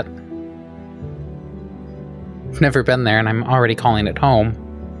just yet. I've never been there, and I'm already calling it home.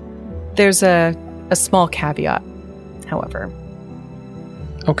 There's a small caveat, however.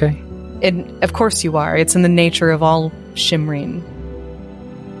 Okay. And of course you are. It's in the nature of all Shimrin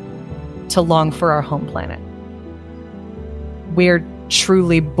to long for our home planet. We're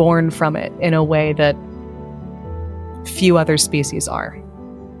truly born from it in a way that few other species are.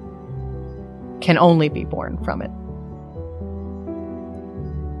 Can only be born from it.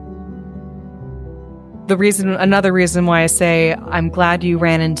 Another reason why I say I'm glad you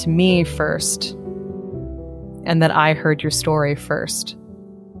ran into me first and that I heard your story first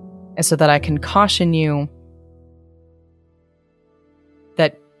is so that I can caution you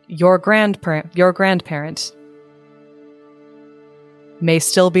that your grandparent may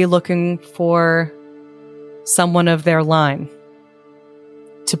still be looking for someone of their line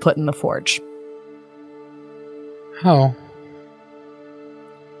to put in the forge. Oh.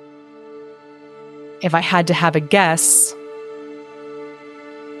 If I had to have a guess,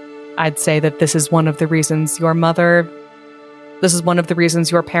 I'd say that this is one of the reasons your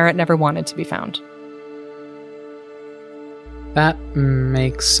parent never wanted to be found. That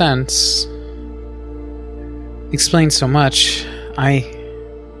makes sense. explains so much.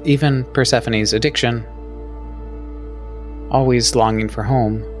 Even Persephone's addiction, always longing for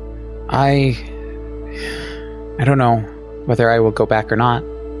home. I don't know whether I will go back or not,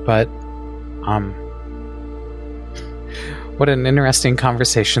 but what an interesting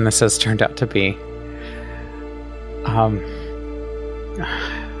conversation this has turned out to be.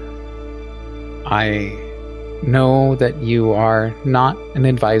 I know that you are not an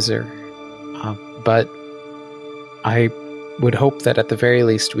advisor, but I would hope that at the very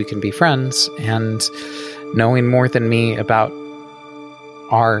least we can be friends, and knowing more than me about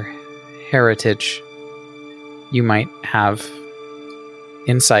our heritage, you might have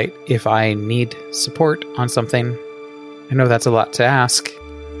insight if I need support on something. I know that's a lot to ask.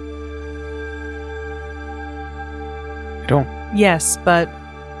 I don't... Yes, but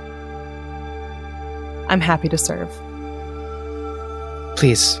I'm happy to serve.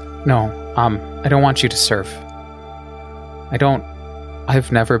 Please, no. I don't want you to serve.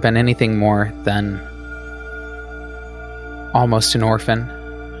 I've never been anything more than almost an orphan.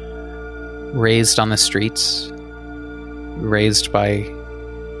 Raised on the streets. Raised by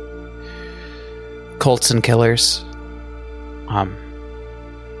cults and killers. I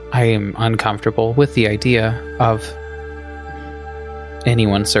am uncomfortable with the idea of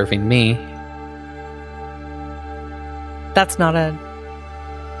anyone serving me. That's not a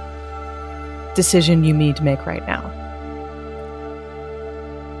decision you need to make right now.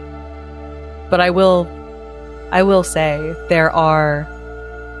 But I will say there are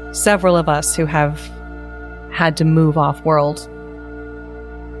several of us who have had to move off-world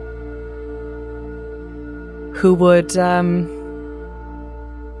who would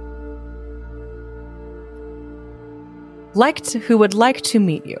like to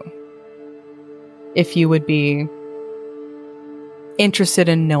meet you if you would be interested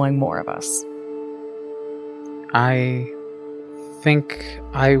in knowing more of us. I think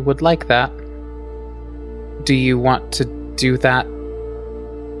I would like that. Do you want to do that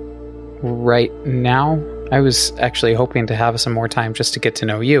right now? I was actually hoping to have some more time just to get to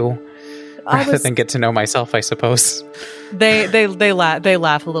know you, rather than get to know myself, I suppose. They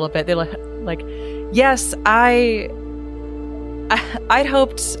laugh a little bit. They're like, yes, I'd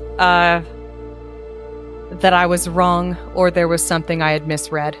hoped that I was wrong, or there was something I had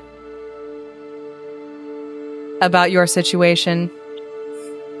misread about your situation,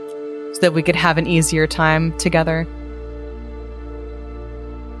 so that we could have an easier time together.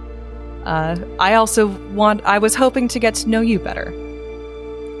 I was hoping to get to know you better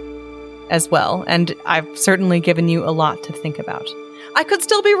as well, and I've certainly given you a lot to think about. I could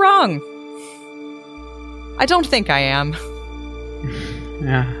still be wrong. I don't think I am.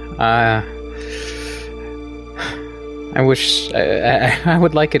 Yeah, I wish I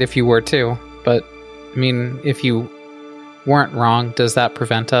would like it if you were too, but I mean, if you weren't wrong, does that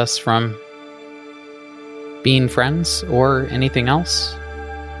prevent us from being friends or anything else?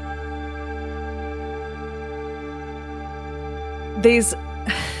 These,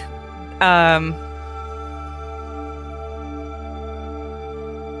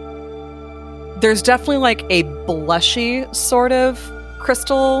 there's definitely like a blushy sort of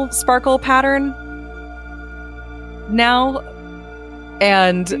crystal sparkle pattern now,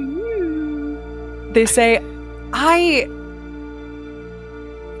 and they say,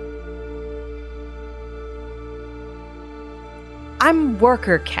 I'm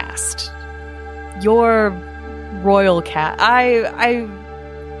worker caste. You're royal caste. I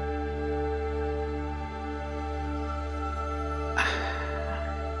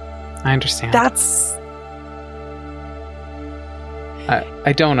understand. That's...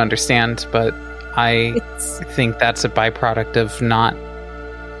 I don't understand, but I think that's a byproduct of not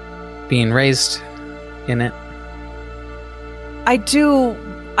being raised in it. I do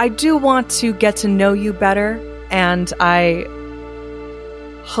want to get to know you better, and I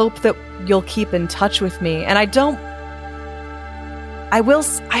hope that you'll keep in touch with me. And I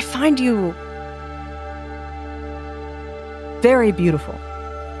find you very beautiful.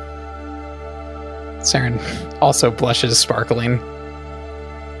 Saren also blushes, sparkling.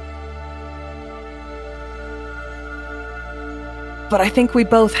 But I think we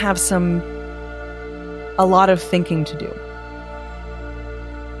both have a lot of thinking to do.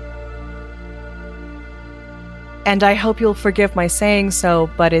 And I hope you'll forgive my saying so,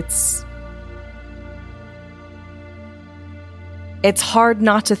 but it's hard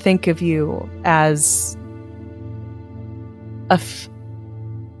not to think of you as a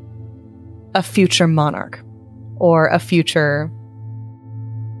future monarch, or a future,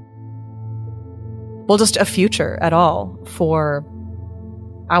 well, just a future at all for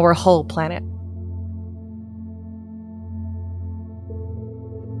our whole planet.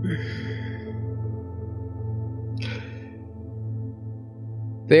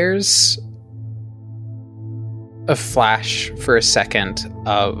 There's a flash for a second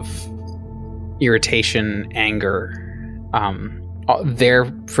of irritation, anger, there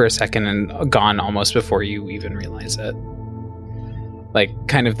for a second and gone almost before you even realize it. Like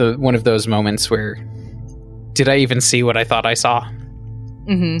kind of one of those moments where, did I even see what I thought I saw?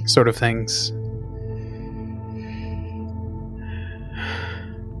 Mm-hmm. Sort of things.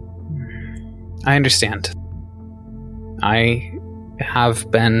 I understand. I have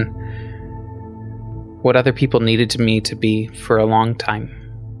been what other people needed me to be for a long time.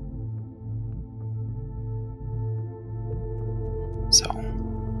 So,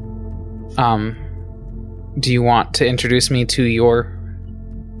 do you want to introduce me to your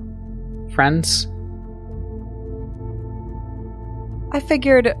friends? I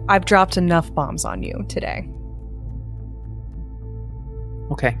figured I've dropped enough bombs on you today.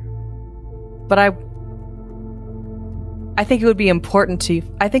 Okay. But I think it would be important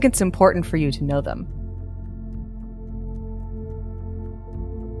I think it's important for you to know them.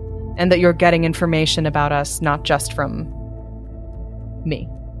 And that you're getting information about us not just from me.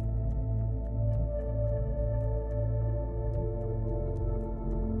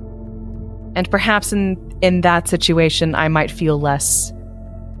 And perhaps in that situation, I might feel less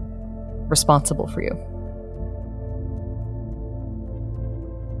responsible for you.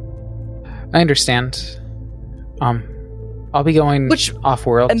 I understand. I'll be going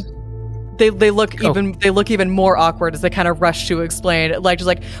off-world. And they look even more awkward as they kind of rush to explain, like just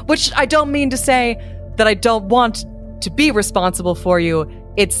like, which I don't mean to say that I don't want to be responsible for you.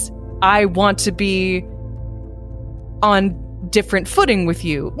 It's I want to be on different footing with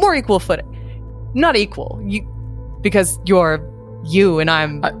you, more equal footing. Not equal, because you're you and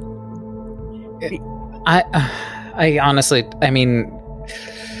I'm. I honestly, I mean,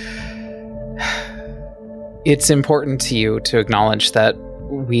 it's important to you to acknowledge that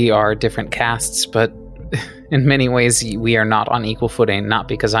we are different castes, but in many ways we are not on equal footing, not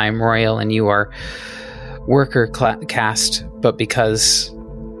because I am royal and you are worker caste, but because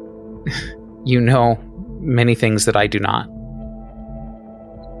you know many things that I do not.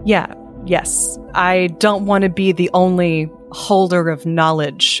 Yes. I don't want to be the only holder of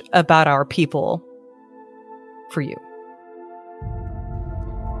knowledge about our people for you.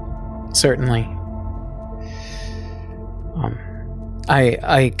 Certainly.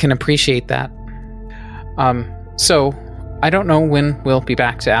 I can appreciate that. So, I don't know when we'll be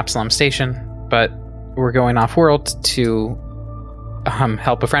back to Absalom Station, but we're going off-world to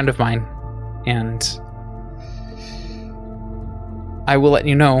help a friend of mine, and I will let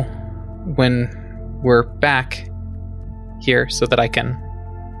you know when we're back here so that I can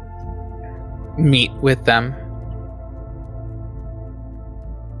meet with them.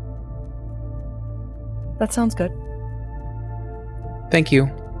 That sounds good. Thank you,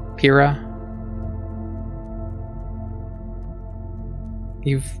 Pyrrha.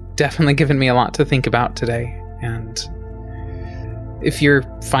 You've definitely given me a lot to think about today, and if you're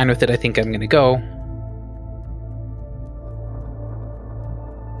fine with it, I think I'm going to go.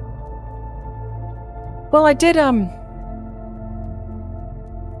 Well, I did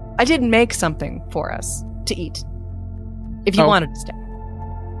make something for us to eat. If you wanted to stay.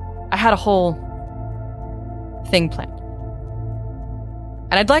 I had a whole thing planned.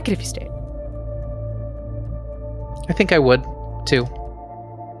 And I'd like it if you stayed. I think I would, too.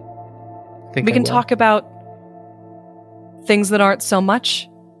 We can talk about things that aren't so much,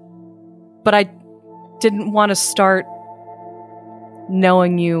 but I didn't want to start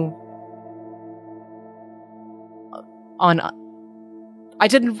knowing you I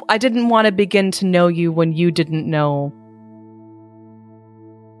didn't want to begin to know you when you didn't know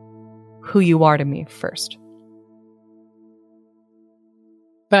who you are to me first.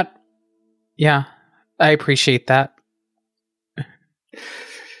 Yeah, I appreciate that.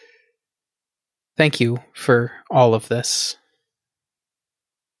 Thank you for all of this.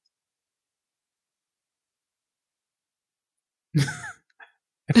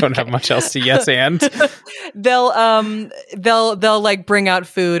 I don't have much else to yes and. They'll like bring out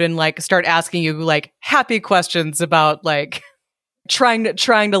food and like start asking you like happy questions about like trying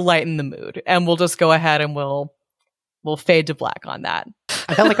to lighten the mood, and we'll just go ahead and we'll fade to black on that.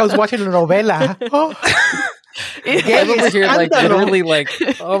 I felt like I was watching a novela. I'm over here like literally like,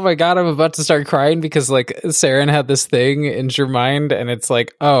 oh my god, I'm about to start crying because like Saren had this thing in your mind, and it's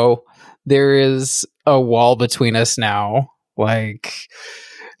like, oh, there is a wall between us now. Like,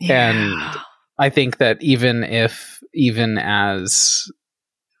 yeah. And I think that even as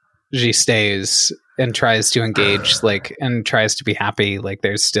she stays and tries to engage, like, and tries to be happy, like,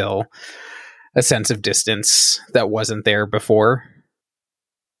 there's still a sense of distance that wasn't there before.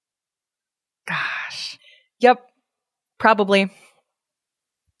 Gosh. Yep. Probably.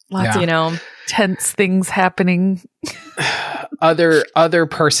 Lots You know. tense things happening. Other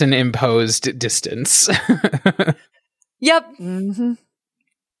person imposed distance. Yep. Mm-hmm.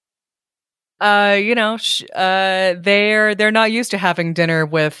 You know, they're not used to having dinner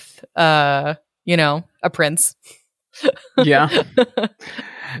with you know, a prince. Yeah.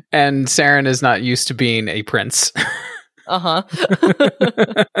 And Saren is not used to being a prince. Uh-huh.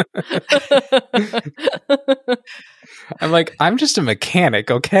 I'm like, I'm just a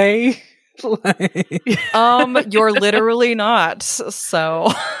mechanic, okay? You're literally not. So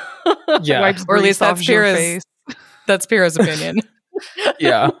Yeah. Wipes or at least grease off that's your Pyrrha's face. that's Pyrrha's opinion.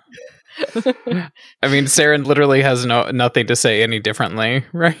 Yeah. I mean, Saren literally has nothing to say any differently,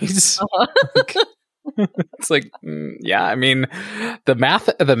 right? It's like, yeah, I mean, the math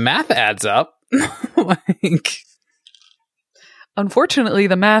adds up. Like, Unfortunately,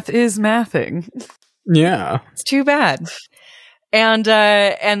 the math is mathing. yeah. It's too bad. And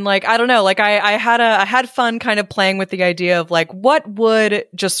like, I don't know, like I had fun kind of playing with the idea of like, what would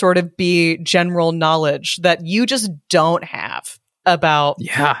just sort of be general knowledge that you just don't have about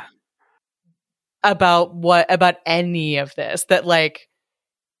any of this, that like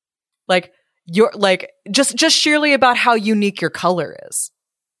you're like just sheerly about how unique your color is.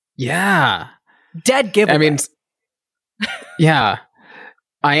 Yeah. Dead giveaway. I mean, yeah.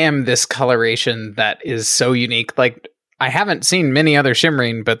 I am this coloration that is so unique. Like, I haven't seen many other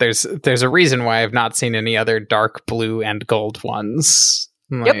shimmering, but there's a reason why I've not seen any other dark blue and gold ones.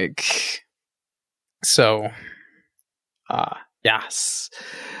 Like, so, yes.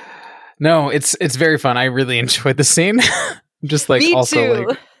 No, it's very fun. I really enjoyed the scene. Just like Me also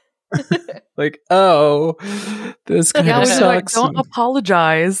too. like oh, this kind of Like, sucks. don't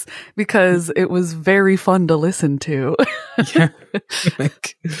apologize because it was very fun to listen to. Yeah.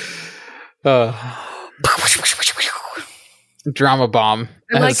 Like, drama bomb.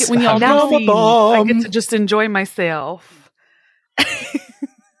 I like it when y'all sing. I get to just enjoy myself.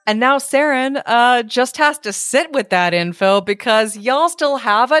 And now Saren just has to sit with that info because y'all still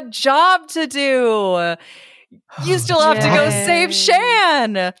have a job to do. You still have to go save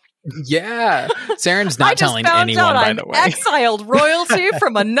Shan. Yeah, Saren's not telling I just anyone. found out By I'm the way, exiled royalty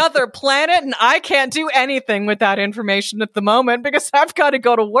from another planet, and I can't do anything with that information at the moment because I've got to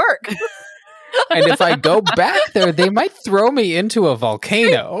go to work. and if I go back there, they might throw me into a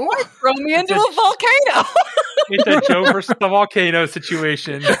volcano. Throw me into a volcano. It's a Joe versus the volcano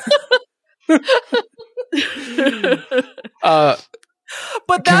situation.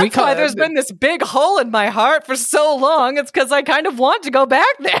 But that's why there's been this big hole in my heart for so long. It's because I kind of want to go back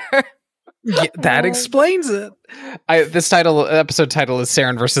there. Yeah, that explains it. This episode title is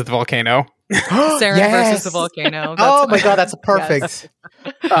Saren versus the volcano. Saren versus the volcano. Oh my god, that's perfect.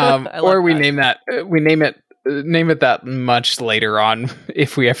 Or we name that. We name it that much later on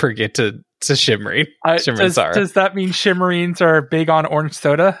if we ever get to Shimmering. Does that mean Shimmerines are big on orange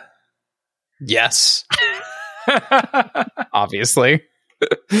soda? Yes. Obviously.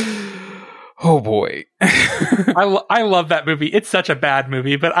 Oh boy. I love that movie. It's such a bad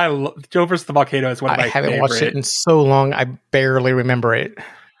movie, but Joe vs. the Volcano is one of my favorite. I haven't watched it in so long, I barely remember it.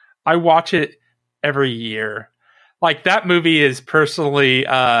 I watch it every year. Like, that movie is personally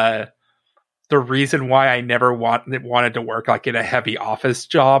the reason why I never wanted to work like in a heavy office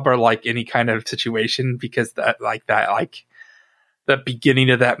job or like any kind of situation, because the beginning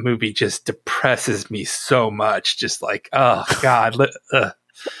of that movie just depresses me so much. Just like, oh god.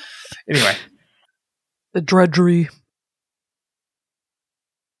 Anyway, The drudgery.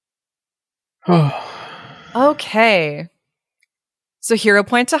 Okay. So hero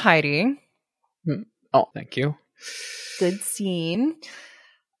point to Heidi. Oh, thank you. Good scene.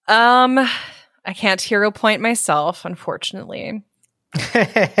 I can't hero point myself, unfortunately.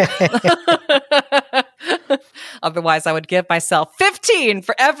 Otherwise, I would give myself 15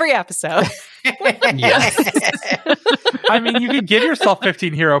 for every episode. Yes. I mean, you could give yourself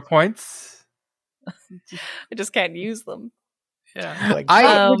 15 hero points. I just can't use them. Yeah. Like,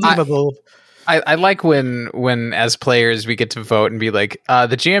 Um, I like when as players we get to vote and be like,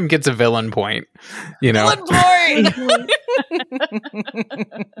 the GM gets a villain point. You know, Villain point!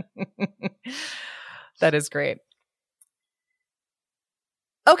 That is great.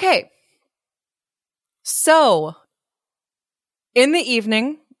 Okay. So, in the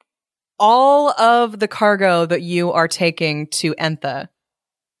evening, all of the cargo that you are taking to Entha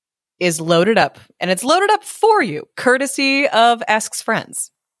is loaded up, and it's loaded up for you, courtesy of Esk's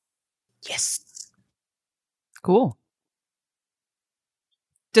friends. yes. Cool.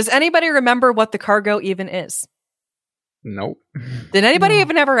 Does anybody remember what the cargo even is? Nope. Did anybody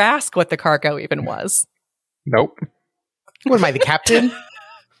even ever ask what the cargo even was? Nope. What am I, the captain?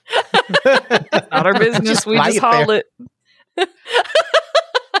 Not our business. We just haul it.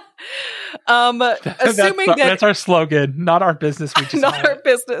 Assuming that's our slogan. Not our business. We just not our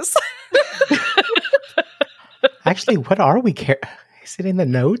business. Actually, what are we? Is it in the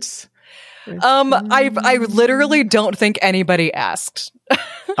notes? I literally don't think anybody asked.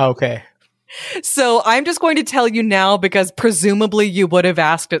 Okay. So I'm just going to tell you now because presumably you would have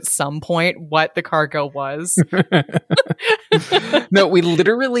asked at some point what the cargo was. No, we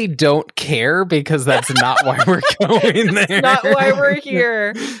literally don't care because that's not why we're going there. Not why we're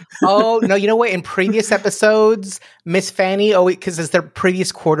here. Oh, no, you know what? In previous episodes, Miss Fanny, because it's their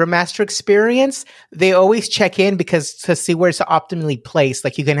previous quartermaster experience, they always check in because to see where it's optimally placed.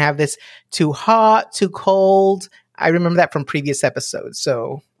 Like you can have this too hot, too cold. I remember that from previous episodes.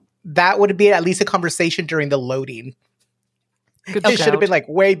 So that would be at least a conversation during the loading. It should have been like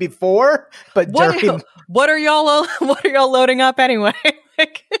way before, but during. What are y'all loading up anyway?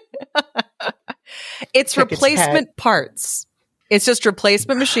 It's replacement parts. It's just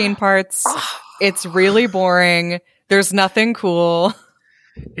replacement machine parts. It's really boring. There's nothing cool.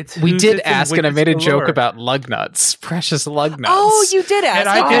 We did ask, and I made a joke about lug nuts, precious lug nuts. Oh, you did ask, and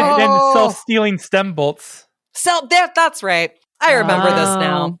I did. And self-stealing stem bolts. That's right. I remember this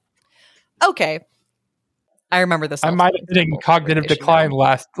now. Okay, I remember this. I might have been in cognitive decline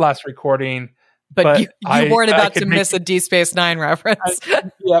last recording, but you weren't about to miss a D Space Nine reference.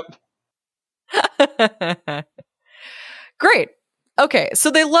 Yep. Great. Okay,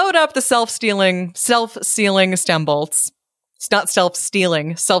 so they load up the self-sealing stem bolts. It's not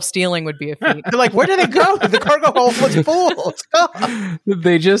self-stealing. Self-stealing would be a feat. They're like, where did they go? The cargo hold was full.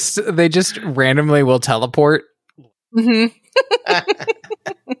 They just randomly will teleport. Mm-hmm.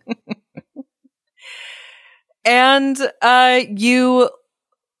 And you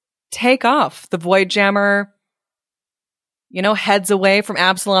take off. The Void Jammer, heads away from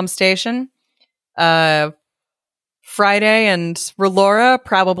Absalom Station. Friday and Relora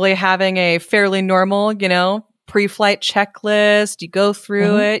probably having a fairly normal, pre-flight checklist. You go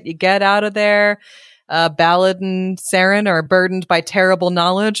through it, you get out of there. Ballad and Saren are burdened by terrible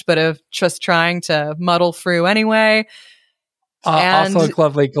knowledge, but of just trying to muddle through anyway. Also,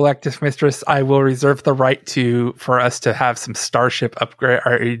 lovely Galactus Mistress, I will reserve the right for us to have some starship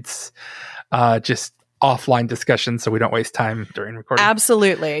upgrades, just offline discussions, so we don't waste time during recording.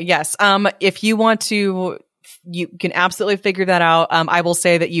 Absolutely, yes. If you want to, you can absolutely figure that out. I will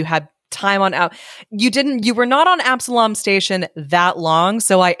say that you had time on out. You were not on Absalom Station that long,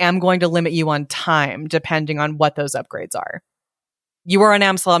 so I am going to limit you on time depending on what those upgrades are. You were on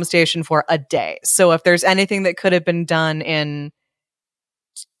Absalom Station for a day. So if there's anything that could have been done in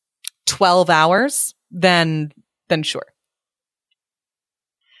 12 hours, then sure.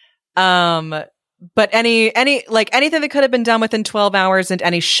 But anything that could have been done within 12 hours and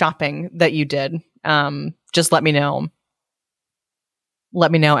any shopping that you did, just let me know.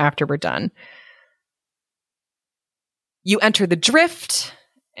 Let me know after we're done. You enter the drift,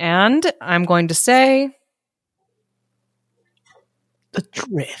 and I'm going to say the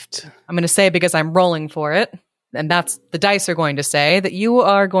drift. I'm going to say, because I'm rolling for it, and that's the dice are going to say, that you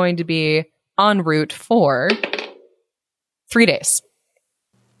are going to be en route for 3 days.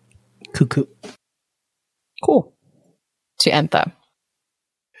 Cuckoo. Cool. To Entha.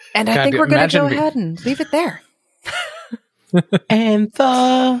 And I think we're going to go ahead and leave it there.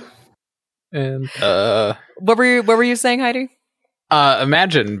 Entha. What were you saying, Heidi?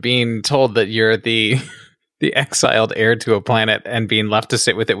 Imagine being told that you're the exiled heir to a planet and being left to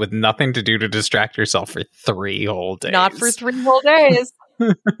sit with it with nothing to do to distract yourself for 3 whole days. Not for 3 whole days.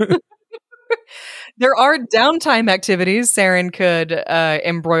 There are downtime activities Saren could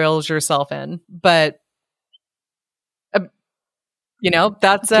embroil yourself in, but that's you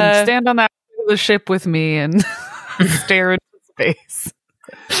can stand on that side of the ship with me and stare into space.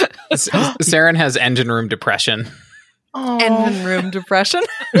 Saren has engine room depression. Engine room depression.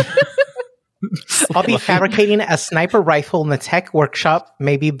 I'll be fabricating a sniper rifle in the tech workshop.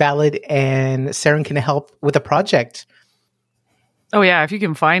 Maybe Ballad and Saren can help with the project. Oh yeah, if you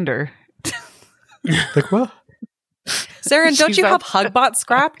can find her. Like what? Saren, don't you have Hugbot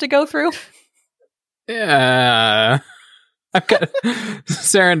scrap to go through? Yeah.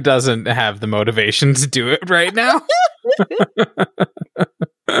 Saren doesn't have the motivation to do it right now.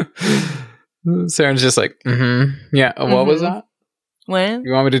 Saren's just like, yeah, what was that? When?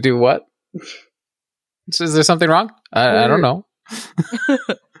 You want me to do what? Is there something wrong? I don't know.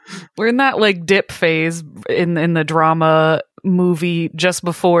 We're in that dip phase in the drama movie just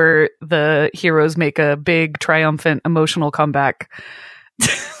before the heroes make a big triumphant emotional comeback.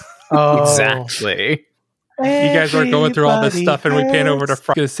 Exactly. You guys are going through all this stuff, and we pan over to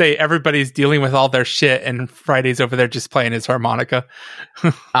Friday to say everybody's dealing with all their shit, and Friday's over there just playing his harmonica.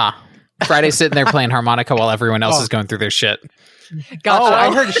 Friday's sitting there playing harmonica while everyone else is going through their shit. Gotcha. Oh,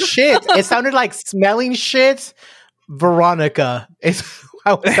 I heard shit. It sounded like smelling shit. Veronica is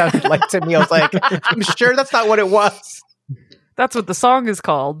how it sounded like to me. I was like, I'm sure that's not what it was. That's what the song is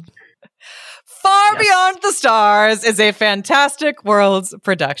called. Far Beyond the Stars is a Fantastic Worlds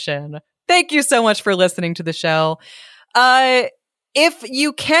production. Thank you so much for listening to the show. If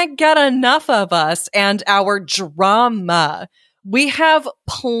you can't get enough of us and our drama, we have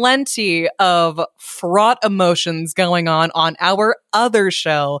plenty of fraught emotions going on our other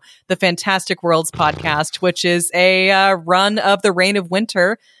show, the Fantastic Worlds podcast, which is a run of the Reign of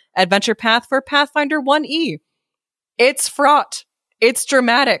Winter adventure path for Pathfinder 1E. It's fraught. It's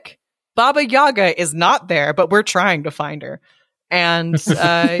dramatic. Baba Yaga is not there, but we're trying to find her. And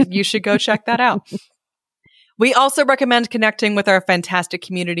you should go check that out. We also recommend connecting with our fantastic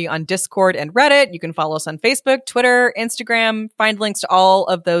community on Discord and Reddit. You can follow us on Facebook, Twitter, Instagram. Find links to all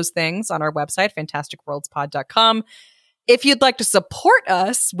of those things on our website, fantasticworldspod.com. If you'd like to support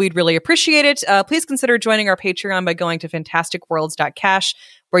us, we'd really appreciate it. Please consider joining our Patreon by going to fantasticworlds.cash,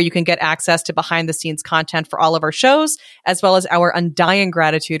 where you can get access to behind-the-scenes content for all of our shows, as well as our undying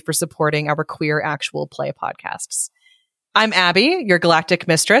gratitude for supporting our queer actual play podcasts. I'm Abby, your galactic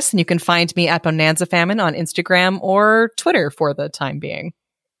mistress, and you can find me at Bonanza Famine on Instagram or Twitter for the time being.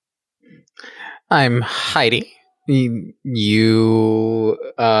 I'm Heidi. You're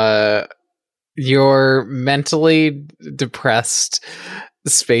mentally depressed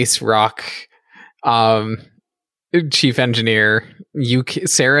space rock chief engineer,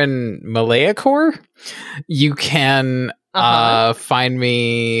 Saren Malayacore. You can find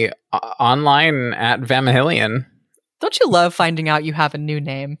me online at Vamahillion. Don't you love finding out you have a new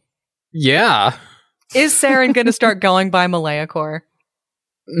name? Yeah. Is Saren going to start going by Malayacore?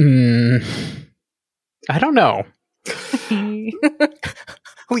 I don't know.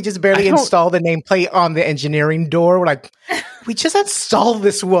 We just barely installed the nameplate on the engineering door. We're like, we just installed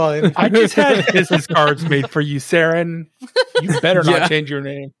this one. I just had business cards made for you, Saren. You better not change your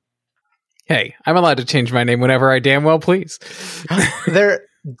name. Hey, I'm allowed to change my name whenever I damn well please. They're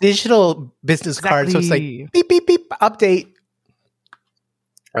digital business cards, so it's like beep beep beep update.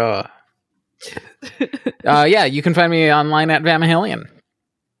 Yeah, you can find me online at Vamahillion.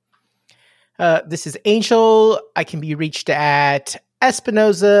 This is Angel. I can be reached at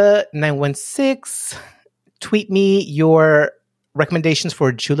Espinoza916. Tweet me your recommendations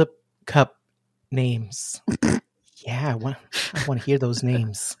for Julep Cup names. Yeah, I want to hear those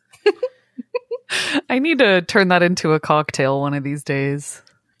names. I need to turn that into a cocktail one of these days.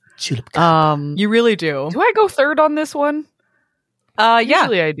 Julep Cup. You really do. Do I go third on this one? Yeah.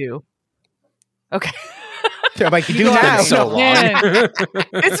 Usually I do. Okay. I'm like, you do now. It's been so long.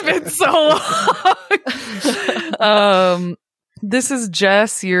 It's been so long. This is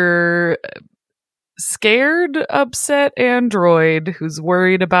Jess, your scared, upset android who's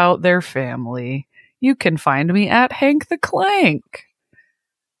worried about their family. You can find me at Hank the Clank.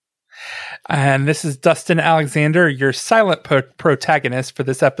 And this is Dustin Alexander, your silent protagonist for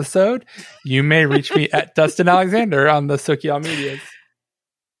this episode. You may reach me at Dustin Alexander on the Sokial medias.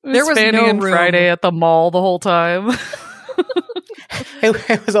 There was Fanny no and room. Friday at the mall the whole time.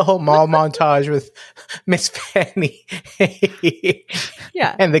 It was a whole mall montage with Miss Fanny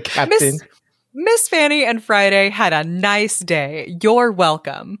Yeah. and the captain. Miss Fanny and Friday had a nice day. You're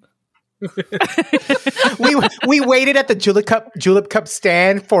welcome. we waited at the Julep Cup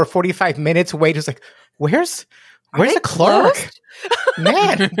stand for 45 minutes. Wait was like, where's the clerk?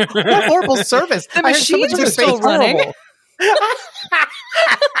 Man, what horrible service. The machines are still running.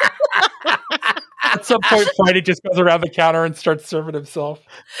 At some point, Friday just goes around the counter and starts serving himself.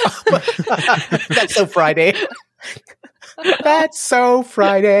 That's so Friday. That's so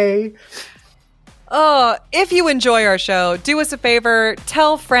Friday. If you enjoy our show, do us a favor,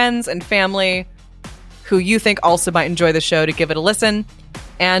 tell friends and family who you think also might enjoy the show to give it a listen.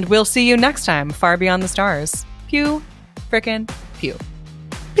 And we'll see you next time, Far Beyond the Stars. Pew, frickin' pew.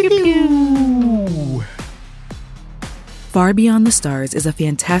 Pew, pew. Far Beyond the Stars is a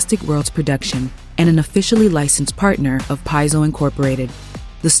Fantastic Worlds production and an officially licensed partner of Paizo Incorporated.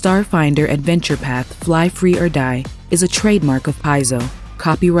 The Starfinder Adventure Path Fly Free or Die is a trademark of Paizo.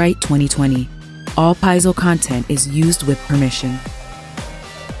 Copyright 2020. All Paizo content is used with permission.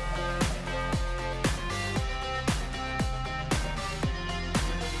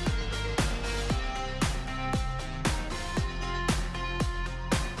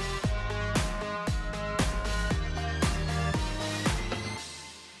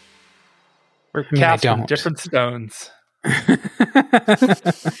 We're I cast from don't. different stones.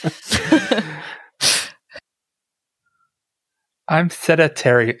 I'm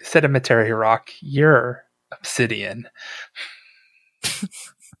sedimentary rock. You're obsidian.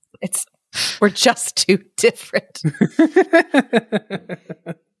 We're just too different.